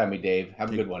 thanks for having me, Dave. Have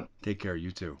a Take good one. take care.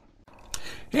 You too.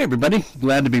 Hey, everybody.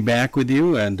 Glad to be back with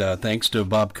you. And thanks to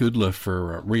Bob Kudla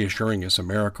for reassuring us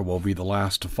America will be the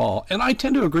last to fall. And I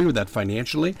tend to agree with that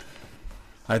financially.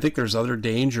 I think there's other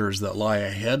dangers that lie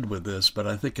ahead with this, but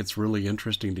I think it's really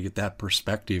interesting to get that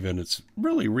perspective, and it's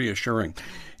really reassuring.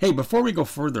 Hey, before we go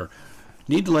further,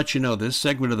 need to let you know this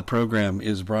segment of the program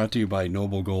is brought to you by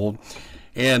Noble Gold.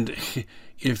 And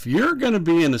if you're going to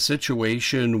be in a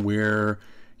situation where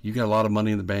you got a lot of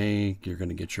money in the bank, you're going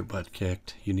to get your butt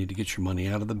kicked, you need to get your money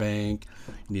out of the bank,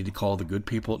 you need to call the good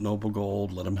people at Noble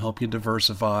Gold, let them help you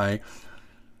diversify.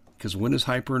 Because when is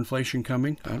hyperinflation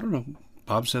coming? I don't know.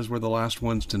 Bob says we're the last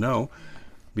ones to know.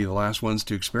 be the last ones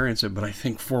to experience it, but I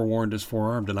think forewarned is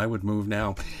forearmed, and I would move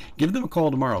now. Give them a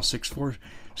call tomorrow,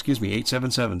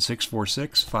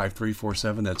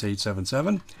 877-646-5347. That's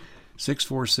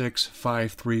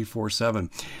 877-646-5347.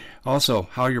 Also,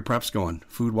 how are your preps going?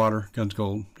 Food, water, guns,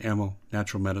 gold, ammo,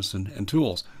 natural medicine, and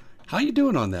tools. How are you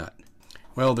doing on that?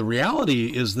 Well, the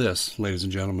reality is this, ladies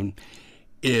and gentlemen.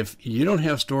 If you don't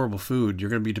have storable food,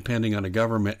 you're going to be depending on a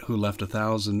government who left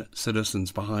 1,000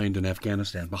 citizens behind in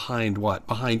Afghanistan. Behind what?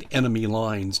 Behind enemy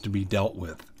lines to be dealt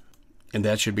with. And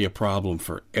that should be a problem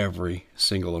for every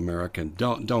single American.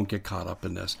 Don't get caught up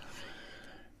in this.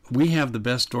 We have the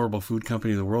best storable food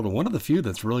company in the world, and one of the few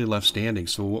that's really left standing.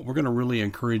 So what we're going to really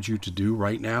encourage you to do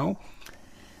right now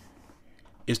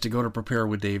is to go to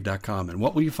preparewithdave.com. And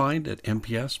what will you find at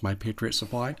MPS, My Patriot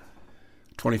Supply?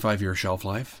 25-year shelf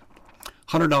life.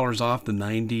 $100 off the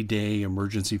 90-day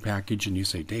emergency package. And you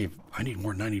say, Dave, I need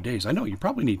more than 90 days. I know, you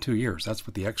probably need 2 years. That's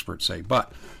what the experts say.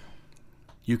 But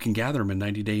you can gather them in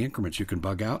 90-day increments. You can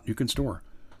bug out, you can store.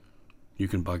 You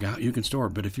can bug out, you can store.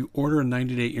 But if you order in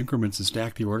 90-day increments and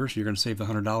stack the order, so you're going to save the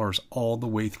 $100 all the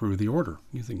way through the order.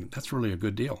 You think that's really a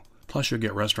good deal. Plus, you'll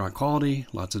get restaurant quality,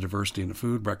 lots of diversity in the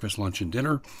food, breakfast, lunch, and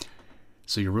dinner.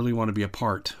 So you really want to be a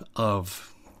part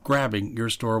of grabbing your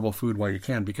storable food while you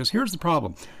can. Because here's the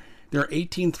problem. There are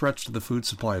 18 threats to the food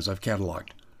supply, as I've cataloged.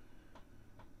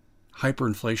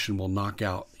 Hyperinflation will knock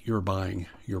out your buying,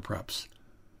 your preps.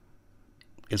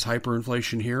 Is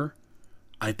hyperinflation here?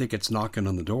 I think it's knocking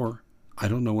on the door. I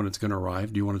don't know when it's going to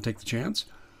arrive. Do you want to take the chance?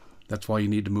 That's why you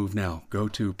need to move now. Go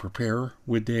to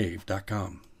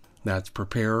preparewithdave.com. That's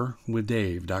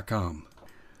preparewithdave.com.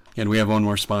 And we have one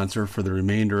more sponsor for the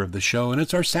remainder of the show, and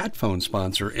it's our sat phone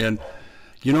sponsor. And,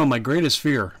 you know, my greatest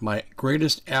fear, my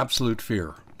greatest absolute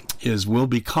fear, is we'll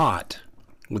be caught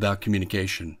without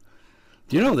communication.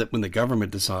 Do you know that when the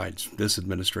government decides, this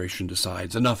administration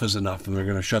decides, enough is enough, and they're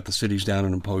going to shut the cities down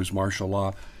and impose martial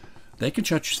law, they can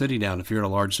shut your city down if you're in a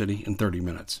large city in 30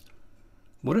 minutes.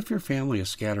 What if your family is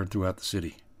scattered throughout the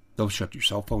city? They'll shut your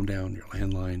cell phone down, your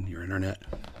landline, your internet,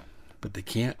 but they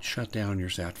can't shut down your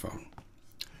sat phone.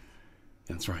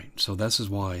 That's right. So this is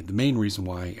why, the main reason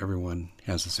why everyone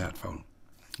has a sat phone,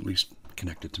 at least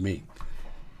connected to me.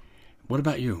 What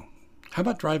about you? How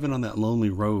about driving on that lonely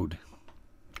road?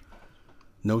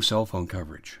 No cell phone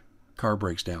coverage. Car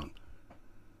breaks down.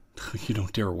 You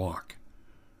don't dare walk.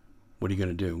 What are you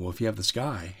going to do? Well, if you have the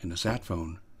Sky and the sat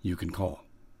phone, you can call.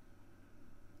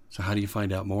 So how do you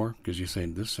find out more? Because you're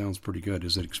saying, this sounds pretty good.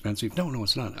 Is it expensive? No,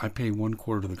 it's not. I pay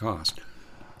 1/4 of the cost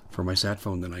for my sat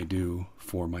phone than I do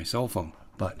for my cell phone.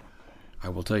 But I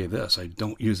will tell you this, I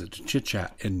don't use it to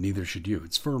chit-chat, and neither should you.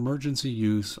 It's for emergency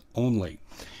use only.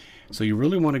 So you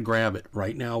really want to grab it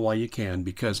right now while you can,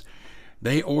 because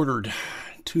they ordered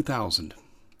 2,000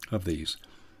 of these.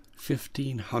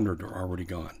 1,500 are already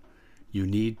gone. You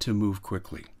need to move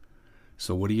quickly.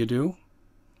 So what do?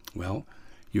 Well,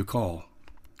 you call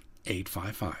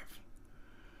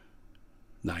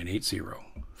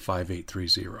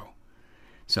 855-980-5830.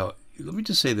 So let me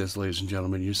just say this, ladies and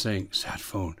gentlemen. You're saying, sat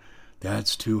phone,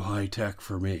 that's too high tech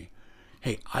for me.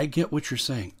 Hey, I get what you're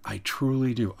saying. I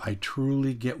truly do. I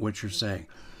truly get what you're saying.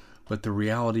 But the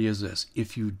reality is this.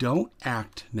 If you don't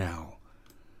act now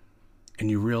and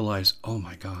you realize, oh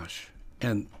my gosh,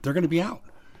 and they're going to be out.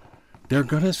 They're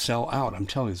going to sell out. I'm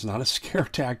telling you, it's not a scare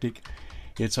tactic.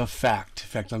 It's a fact. In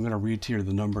fact, I'm going to read to you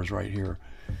the numbers right here.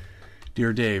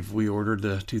 Dear Dave, we ordered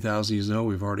the 2,000. You know,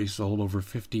 we've already sold over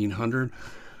 1,500.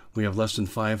 We have less than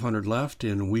 500 left,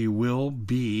 and we will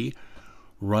be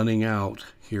running out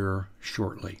here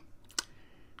shortly.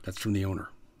 That's from the owner.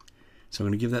 So I'm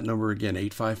going to give that number again,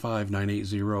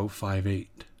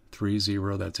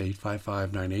 855-980-5830. That's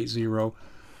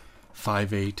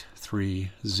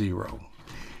 855-980-5830.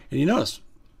 And you notice,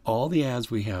 all the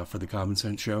ads we have for the Common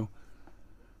Sense Show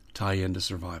tie into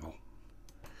survival.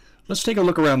 Let's take a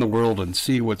look around the world and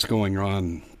see what's going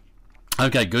on.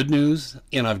 I've got good news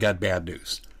and I've got bad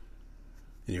news.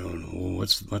 You know,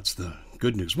 what's the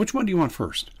good news? Which one do you want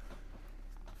first?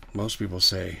 Most people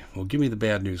say, well, give me the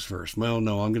bad news first. Well,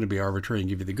 no, I'm going to be arbitrary and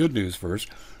give you the good news first.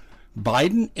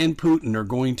 Biden and Putin are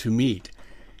going to meet,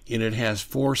 and it has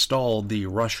forestalled the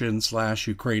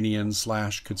Russian/Ukrainian/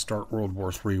 could start World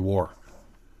War III war.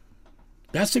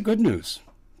 That's the good news.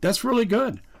 That's really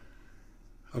good.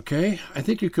 Okay, I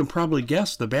think you can probably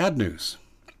guess the bad news.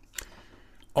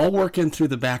 All working through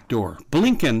the back door.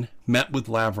 Blinken met with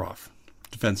Lavrov,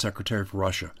 Defense Secretary for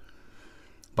Russia.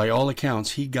 By all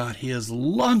accounts, he got his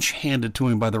lunch handed to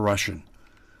him by the Russian.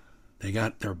 We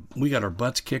got our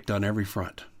butts kicked on every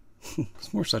front.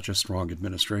 We're such a strong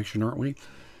administration, aren't we?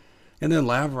 And then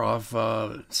Lavrov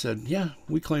said, yeah,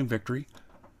 we claim victory.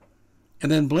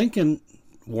 And then Blinken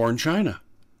warned China.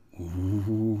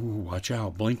 Ooh, watch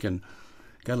out, Blinken.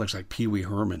 Guy looks like Pee Wee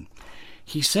Herman.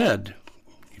 He said,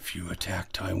 if you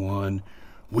attack Taiwan,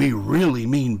 we really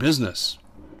mean business.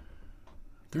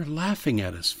 They're laughing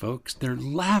at us, folks. They're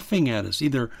laughing at us.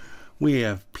 Either we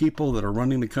have people that are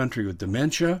running the country with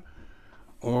dementia,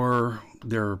 or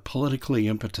they're politically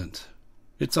impotent.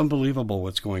 It's unbelievable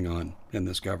what's going on in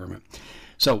this government.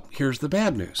 So here's the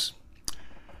bad news.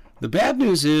 The bad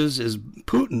news is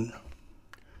Putin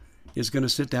is going to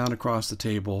sit down across the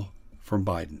table from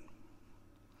Biden.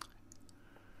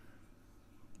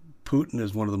 Putin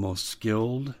is one of the most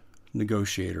skilled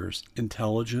negotiators,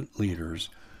 intelligent leaders,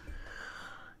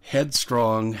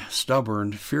 headstrong,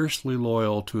 stubborn, fiercely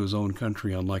loyal to his own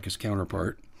country, unlike his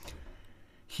counterpart.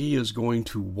 He is going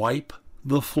to wipe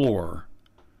the floor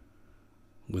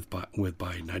with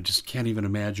Biden. I just can't even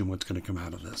imagine what's going to come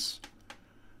out of this.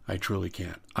 I truly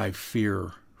can't. I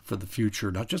fear for the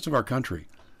future, not just of our country,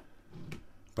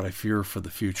 but I fear for the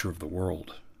future of the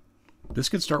world. This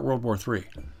could start World War III,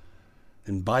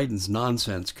 and Biden's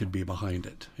nonsense could be behind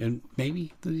it. And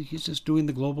maybe he's just doing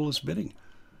the globalist bidding.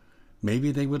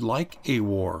 Maybe they would like a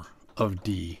war of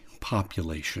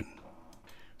depopulation.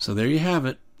 So there you have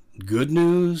it. Good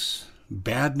news,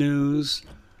 bad news,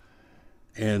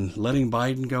 and letting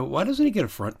Biden go. Why doesn't he get a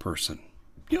front person?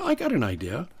 I got an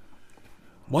idea.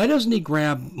 Why doesn't he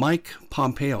grab Mike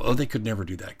Pompeo? Oh, they could never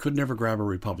do that. Could never grab a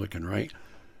Republican, right?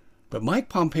 But Mike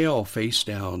Pompeo faced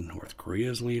down North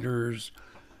Korea's leaders.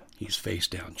 He's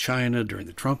faced down China during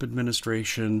the Trump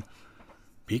administration.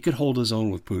 He could hold his own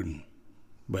with Putin,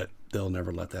 but they'll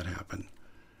never let that happen.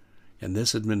 And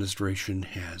this administration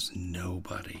has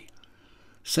nobody.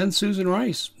 Send Susan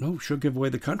Rice. No, she'll give away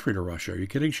the country to Russia. Are you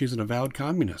kidding? She's an avowed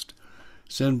communist.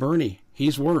 Send Bernie.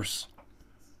 He's worse.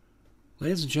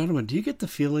 Ladies and gentlemen, do you get the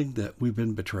feeling that we've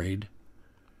been betrayed?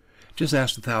 Just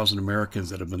ask 1,000 Americans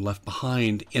that have been left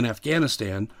behind in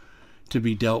Afghanistan to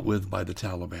be dealt with by the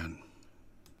Taliban.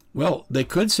 Well, they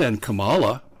could send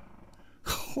Kamala.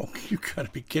 Oh, you gotta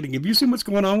be kidding. Have you seen what's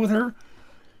going on with her?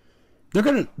 They're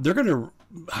gonna,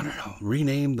 I don't know,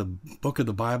 rename the book of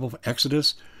the Bible,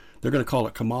 Exodus. They're gonna call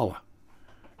it Kamala.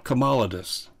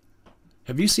 Kamaladis.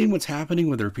 Have you seen what's happening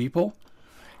with her people?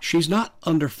 She's not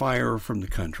under fire from the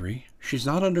country. She's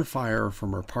not under fire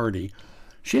from her party.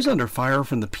 She's under fire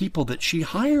from the people that she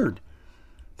hired.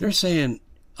 They're saying,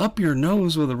 up your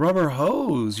nose with a rubber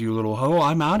hose, you little hoe.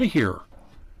 I'm out of here.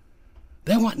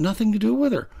 They want nothing to do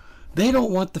with her. They don't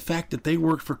want the fact that they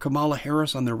worked for Kamala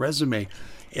Harris on their resume,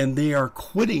 and they are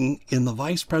quitting in the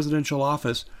vice presidential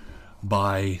office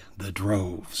by the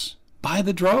droves. By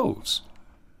the droves.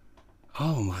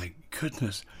 Oh, my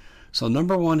goodness. So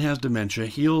number one has dementia,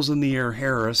 heels in the air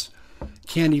Harris,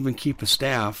 can't even keep a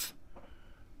staff.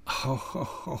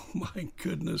 Oh, my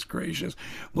goodness gracious.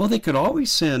 Well, they could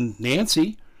always send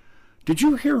Nancy. Did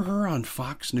you hear her on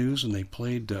Fox News when they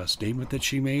played a statement that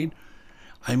she made?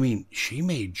 I mean, she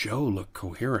made Joe look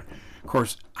coherent. Of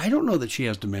course, I don't know that she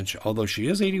has dementia, although she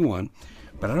is 81,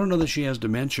 but I don't know that she has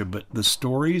dementia. But the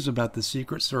stories about the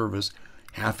Secret Service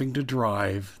having to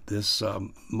drive this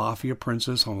mafia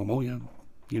princess home, oh yeah,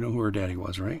 you know who her daddy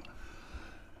was, right?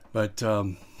 But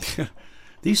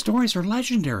these stories are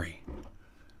legendary.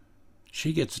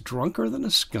 She gets drunker than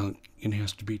a skunk and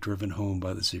has to be driven home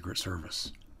by the Secret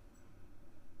Service.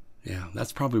 Yeah,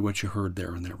 that's probably what you heard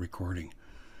there in that recording.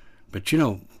 But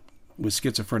with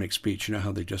schizophrenic speech, you know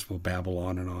how they just will babble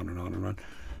on and on and on and on.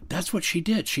 That's what she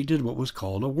did. She did what was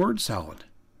called a word salad.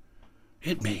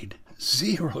 It made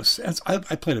zero sense. I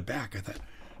played it back. I thought,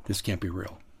 this can't be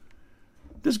real.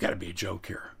 There's got to be a joke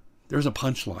here. There's a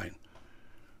punchline.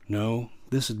 No,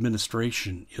 this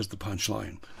administration is the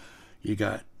punchline. You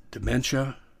got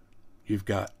dementia, you've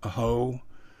got a hoe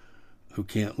who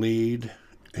can't lead,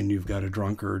 and you've got a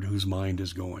drunkard whose mind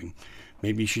is going.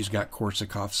 Maybe she's got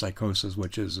Korsakoff psychosis,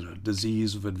 which is a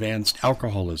disease of advanced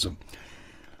alcoholism.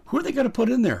 Who are they going to put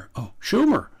in there? Oh,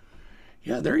 Schumer.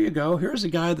 Yeah, there you go. Here's a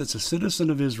guy that's a citizen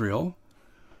of Israel.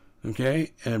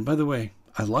 Okay, and by the way,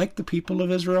 I like the people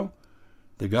of Israel.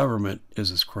 The government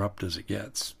is as corrupt as it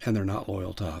gets, and they're not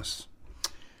loyal to us.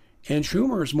 And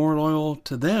Schumer is more loyal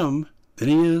to them than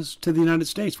he is to the United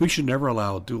States. We should never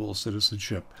allow dual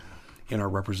citizenship in our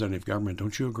representative government.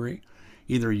 Don't you agree?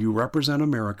 Either you represent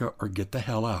America or get the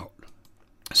hell out.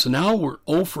 So now we're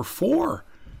 0 for 4.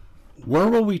 Where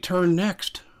will we turn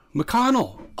next?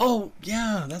 McConnell. Oh,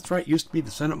 yeah, that's right. Used to be the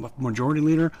Senate Majority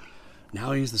Leader.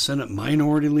 Now he's the Senate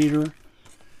Minority Leader.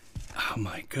 Oh,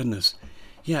 my goodness.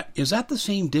 Yeah, is that the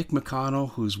same Dick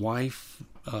McConnell whose wife,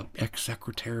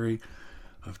 ex-secretary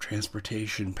of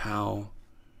Transportation, PAO,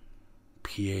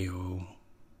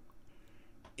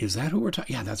 Is that who we're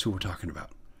talking? Yeah, that's who we're talking about.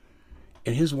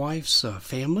 And his wife's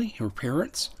family, her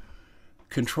parents,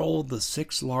 controlled the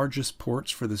 6 largest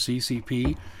ports for the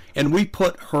CCP, and we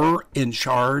put her in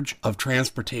charge of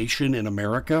transportation in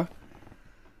America.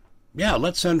 Yeah,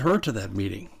 let's send her to that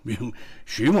meeting.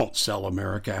 She won't sell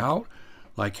America out.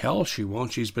 Like hell, she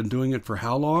won't. She's been doing it for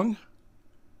how long?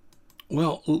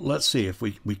 Well, let's see. If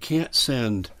we can't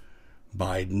send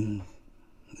Biden,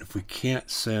 if we can't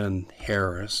send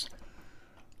Harris,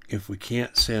 if we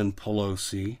can't send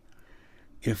Pelosi,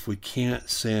 if we can't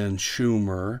send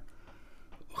Schumer,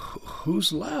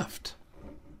 who's left?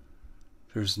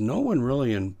 There's no one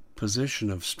really in position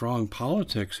of strong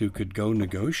politics who could go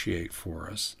negotiate for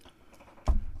us.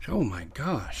 Oh my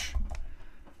gosh.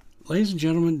 Ladies and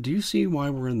gentlemen, do you see why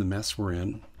we're in the mess we're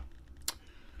in?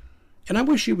 And I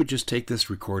wish you would just take this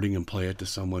recording and play it to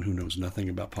someone who knows nothing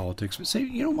about politics, but say,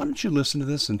 why don't you listen to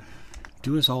this and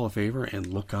do us all a favor and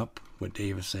look up what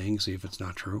Dave is saying, see if it's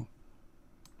not true?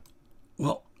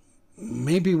 Well,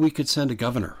 maybe we could send a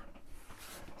governor.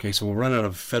 Okay, so we'll run out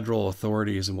of federal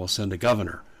authorities and we'll send a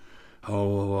governor.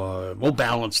 We'll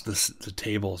balance the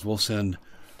tables. We'll send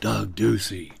Doug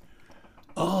Ducey.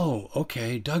 Oh,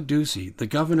 okay, Doug Ducey, the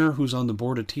governor who's on the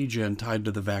board of TGen tied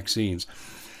to the vaccines.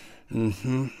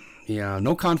 Yeah,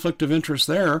 no conflict of interest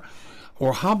there.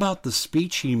 Or how about the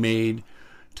speech he made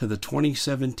to the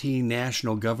 2017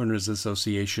 National Governors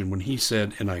Association when he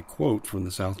said, and I quote from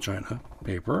the South China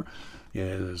paper,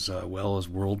 as well as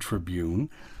World Tribune,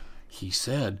 he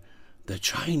said, the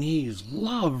Chinese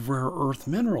love rare earth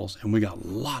minerals, and we got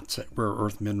lots of rare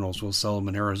earth minerals. We'll sell them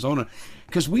in Arizona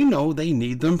because we know they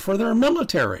need them for their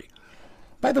military.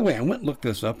 By the way, I went and looked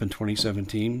this up in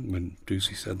 2017 when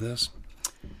Ducey said this.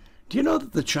 Do you know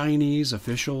that the Chinese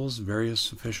officials,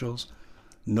 various officials,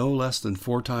 no less than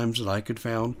 4 times that I could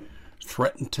found,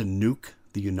 threatened to nuke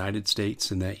the United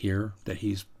States in that year that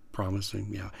he's promising?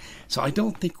 Yeah. So I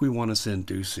don't think we want to send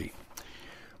Ducey.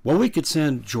 Well, we could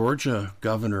send Georgia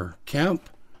Governor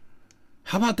Kemp.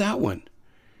 How about that one?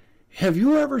 Have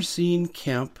you ever seen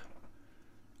Kemp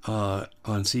on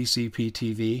CCP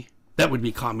TV? That would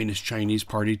be Communist Chinese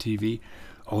Party TV.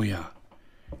 Oh, yeah.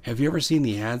 Have you ever seen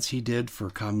the ads he did for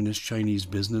Communist Chinese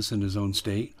business in his own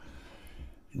state?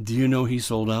 Do you know he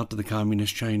sold out to the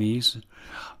Communist Chinese?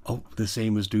 Oh, the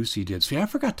same as Ducey did. See, I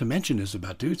forgot to mention this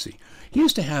about Ducey. He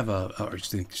used to have or I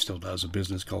think he still does, a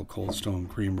business called Cold Stone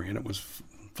Creamery, and it was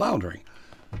floundering.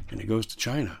 And it goes to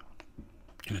China.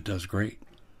 And it does great.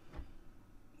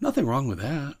 Nothing wrong with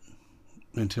that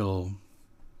until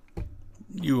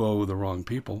you owe the wrong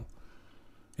people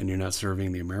and you're not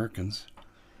serving the Americans.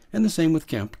 And the same with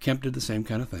Kemp. Kemp did the same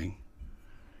kind of thing.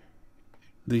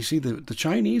 You see, the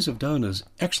Chinese have done an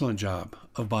excellent job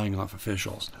of buying off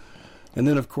officials. And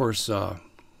then, of course,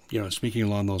 speaking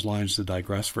along those lines, to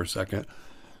digress for a second,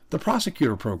 the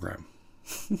prosecutor program.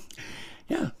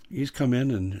 Yeah, he's come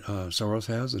in, and Soros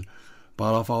has, and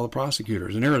bought off all the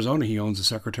prosecutors. In Arizona, he owns the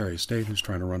Secretary of State who's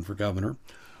trying to run for governor.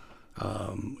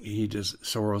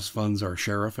 Soros funds our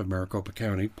sheriff of Maricopa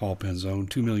County, Paul Penzone,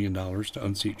 $2 million to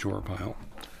unseat Jor Pyle.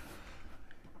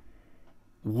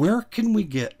 Where can we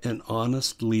get an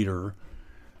honest leader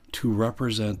to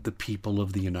represent the people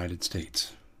of the United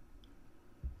States?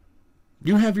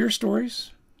 You have your stories.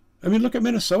 I mean, look at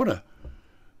Minnesota.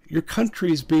 Your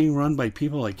country is being run by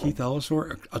people like Keith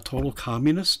Ellisor, a total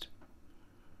communist.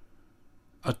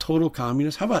 A total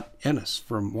communist. How about Ennis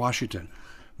from Washington?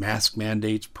 Mask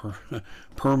mandates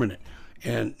permanent.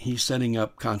 And he's setting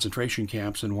up concentration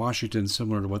camps in Washington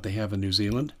similar to what they have in New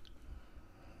Zealand.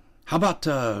 How about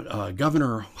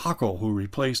Governor Hochul, who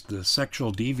replaced the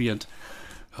sexual deviant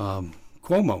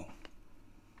Cuomo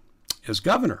as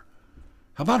governor?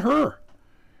 How about her?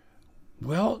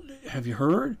 Well, have you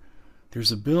heard?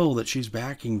 There's a bill that she's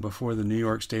backing before the New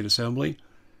York State Assembly.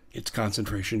 It's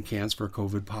concentration camps for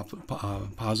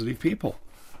COVID positive people.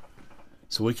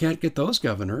 So we can't get those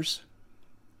governors.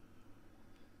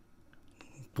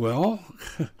 Well,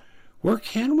 where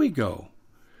can we go?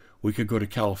 We could go to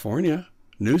California.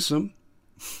 Newsom.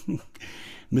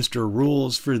 Mr.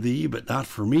 Rules for thee, but not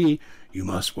for me. You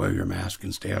must wear your mask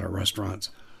and stay out of restaurants.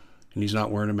 And he's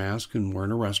not wearing a mask and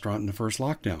wearing a restaurant in the first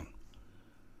lockdown.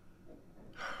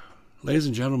 Ladies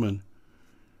and gentlemen,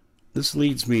 this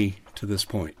leads me to this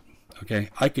point. Okay,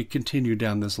 I could continue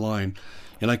down this line,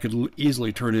 and I could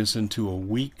easily turn this into a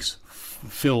week's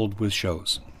filled with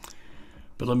shows.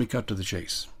 But let me cut to the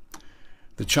chase.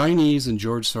 The Chinese and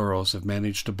George Soros have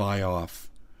managed to buy off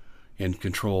and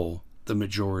control the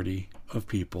majority of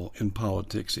people in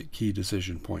politics at key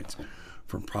decision points,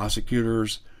 from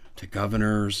prosecutors to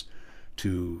governors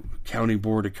to county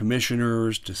board of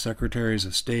commissioners, to secretaries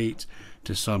of state,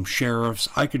 to some sheriffs.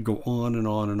 I could go on and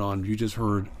on and on. You just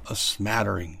heard a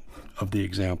smattering of the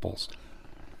examples.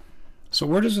 So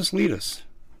where does this lead us?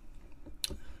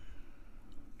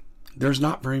 There's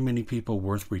not very many people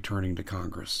worth returning to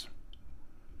Congress.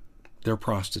 They're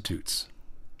prostitutes.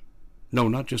 No,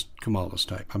 not just Kamala's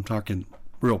type. I'm talking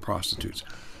real prostitutes.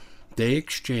 They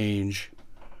exchange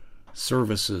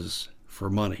services for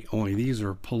money. Only these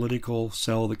are political,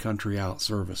 sell the country out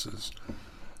services.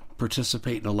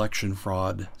 Participate in election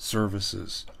fraud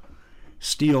services.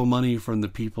 Steal money from the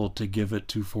people to give it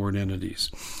to foreign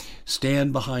entities.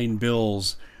 Stand behind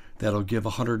bills that'll give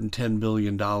 $110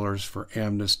 billion for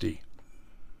amnesty.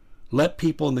 Let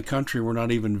people in the country we're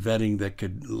not even vetting that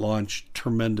could launch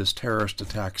tremendous terrorist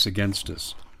attacks against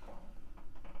us.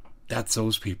 That's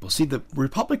those people. See, the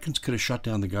Republicans could have shut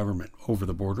down the government over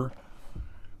the border,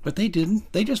 but they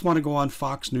didn't. They just want to go on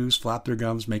Fox News, flap their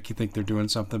gums, make you think they're doing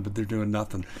something, but they're doing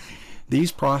nothing.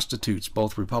 These prostitutes,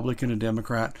 both Republican and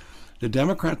Democrat, the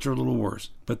Democrats are a little worse,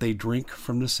 but they drink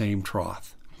from the same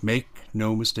trough. Make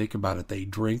no mistake about it. They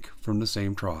drink from the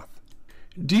same trough.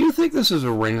 Do you think this is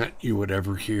a rant you would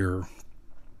ever hear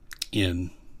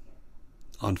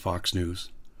on Fox News?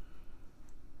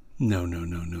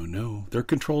 No. They're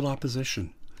controlled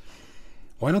opposition.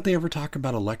 Why don't they ever talk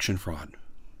about election fraud?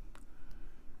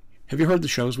 Have you heard the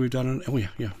shows we've done on? Oh,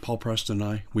 yeah. Paul Preston and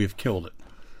I, we have killed it.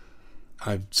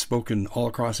 I've spoken all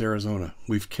across Arizona.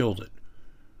 We've killed it.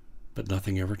 But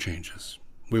nothing ever changes.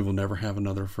 We will never have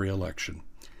another free election.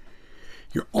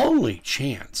 Your only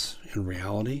chance, in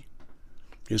reality,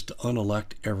 is to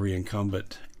unelect every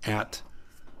incumbent at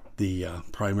the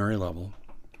primary level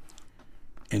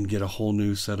and get a whole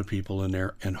new set of people in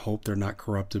there and hope they're not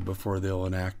corrupted before they'll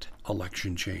enact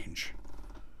election change.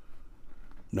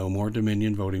 No more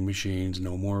Dominion voting machines,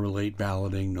 no more late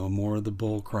balloting, no more of the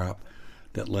bull crap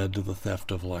that led to the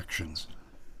theft of elections.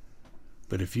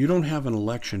 But if you don't have an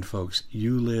election, folks,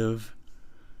 you live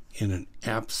in an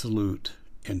absolute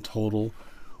and total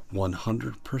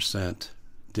 100%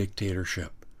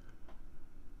 dictatorship.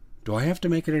 Do I have to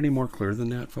make it any more clear than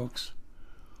that, folks?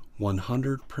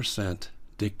 100%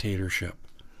 dictatorship.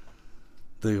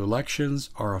 The elections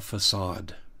are a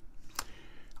facade.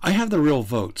 I have the real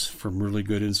votes from really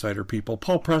good insider people.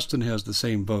 Paul Preston has the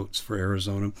same votes for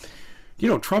Arizona. You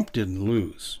know, Trump didn't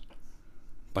lose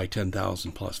by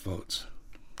 10,000 plus votes.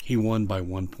 He won by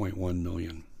 1.1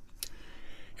 million.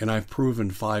 And I've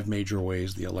proven 5 major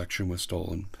ways the election was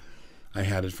stolen. I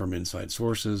had it from inside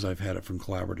sources. I've had it from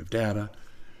collaborative data.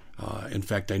 In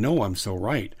fact, I know I'm so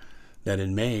right that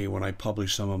in May, when I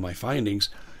published some of my findings,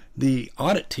 the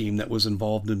audit team that was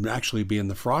involved in actually being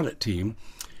the fraud team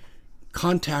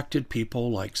contacted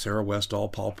people like Sarah Westall,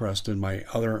 Paul Preston, my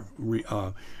other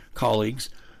colleagues.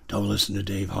 Don't listen to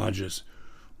Dave Hodges.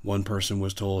 One person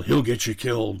was told, he'll get you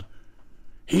killed.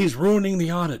 He's ruining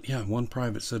the audit. Yeah, one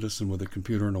private citizen with a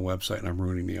computer and a website, and I'm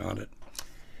ruining the audit.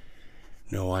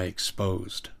 No, I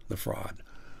exposed the fraud.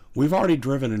 We've already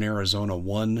driven in Arizona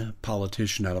one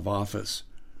politician out of office.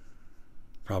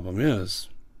 Problem is,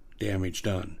 damage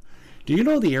done. Do you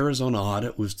know the Arizona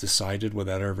audit was decided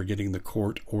without ever getting the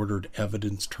court-ordered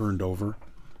evidence turned over?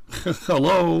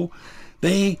 Hello?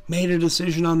 They made a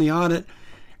decision on the audit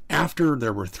after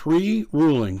there were 3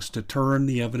 rulings to turn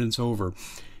the evidence over,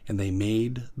 and they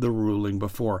made the ruling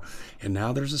before. And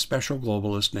now there's a special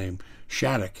globalist named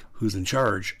Shattuck who's in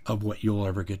charge of what you'll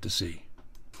ever get to see.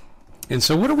 And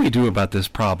so what do we do about this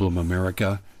problem,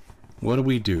 America? What do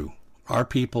we do? Our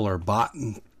people are bought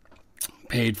and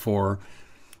paid for.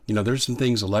 You know, there's some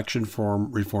things, election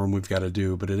reform we've got to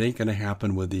do, but it ain't going to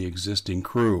happen with the existing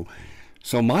crew.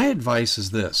 So my advice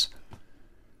is this.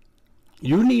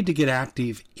 You need to get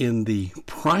active in the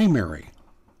primary,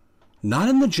 not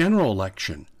in the general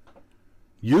election.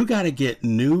 You got to get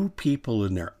new people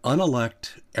in there.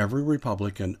 Unelect every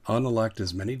Republican, unelect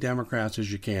as many Democrats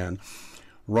as you can.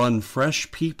 Run fresh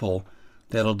people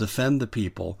that'll defend the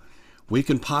people. We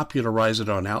can popularize it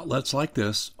on outlets like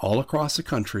this all across the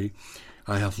country.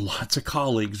 I have lots of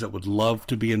colleagues that would love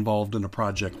to be involved in a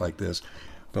project like this,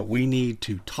 but we need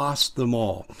to toss them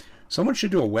all. Someone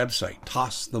should do a website,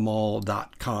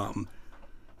 tossthemall.com,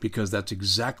 because that's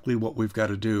exactly what we've got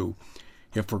to do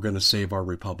if we're going to save our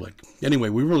republic. Anyway,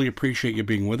 we really appreciate you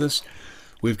being with us.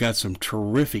 We've got some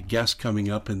terrific guests coming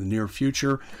up in the near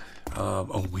future.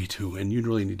 We too. And you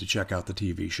really need to check out the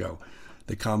TV show,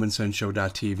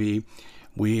 thecommonsenseshow.tv.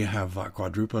 We have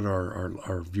quadrupled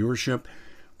our viewership.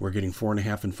 We're getting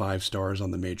 4.5 and 5 stars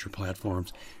on the major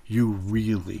platforms. You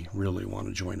really, really want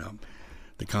to join up.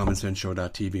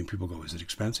 thecommonsenseshow.tv, and people go, is it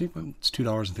expensive? Well, it's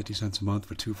 $2.50 a month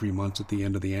for 2 free months at the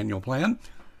end of the annual plan.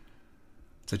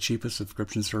 It's the cheapest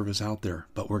subscription service out there,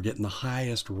 but we're getting the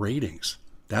highest ratings.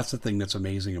 That's the thing that's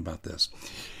amazing about this.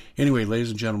 Anyway,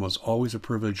 ladies and gentlemen, it's always a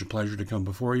privilege and pleasure to come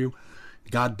before you.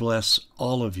 God bless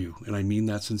all of you, and I mean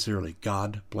that sincerely.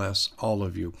 God bless all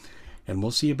of you. And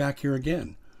we'll see you back here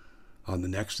again on the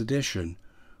next edition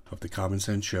of The Common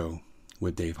Sense Show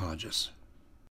with Dave Hodges.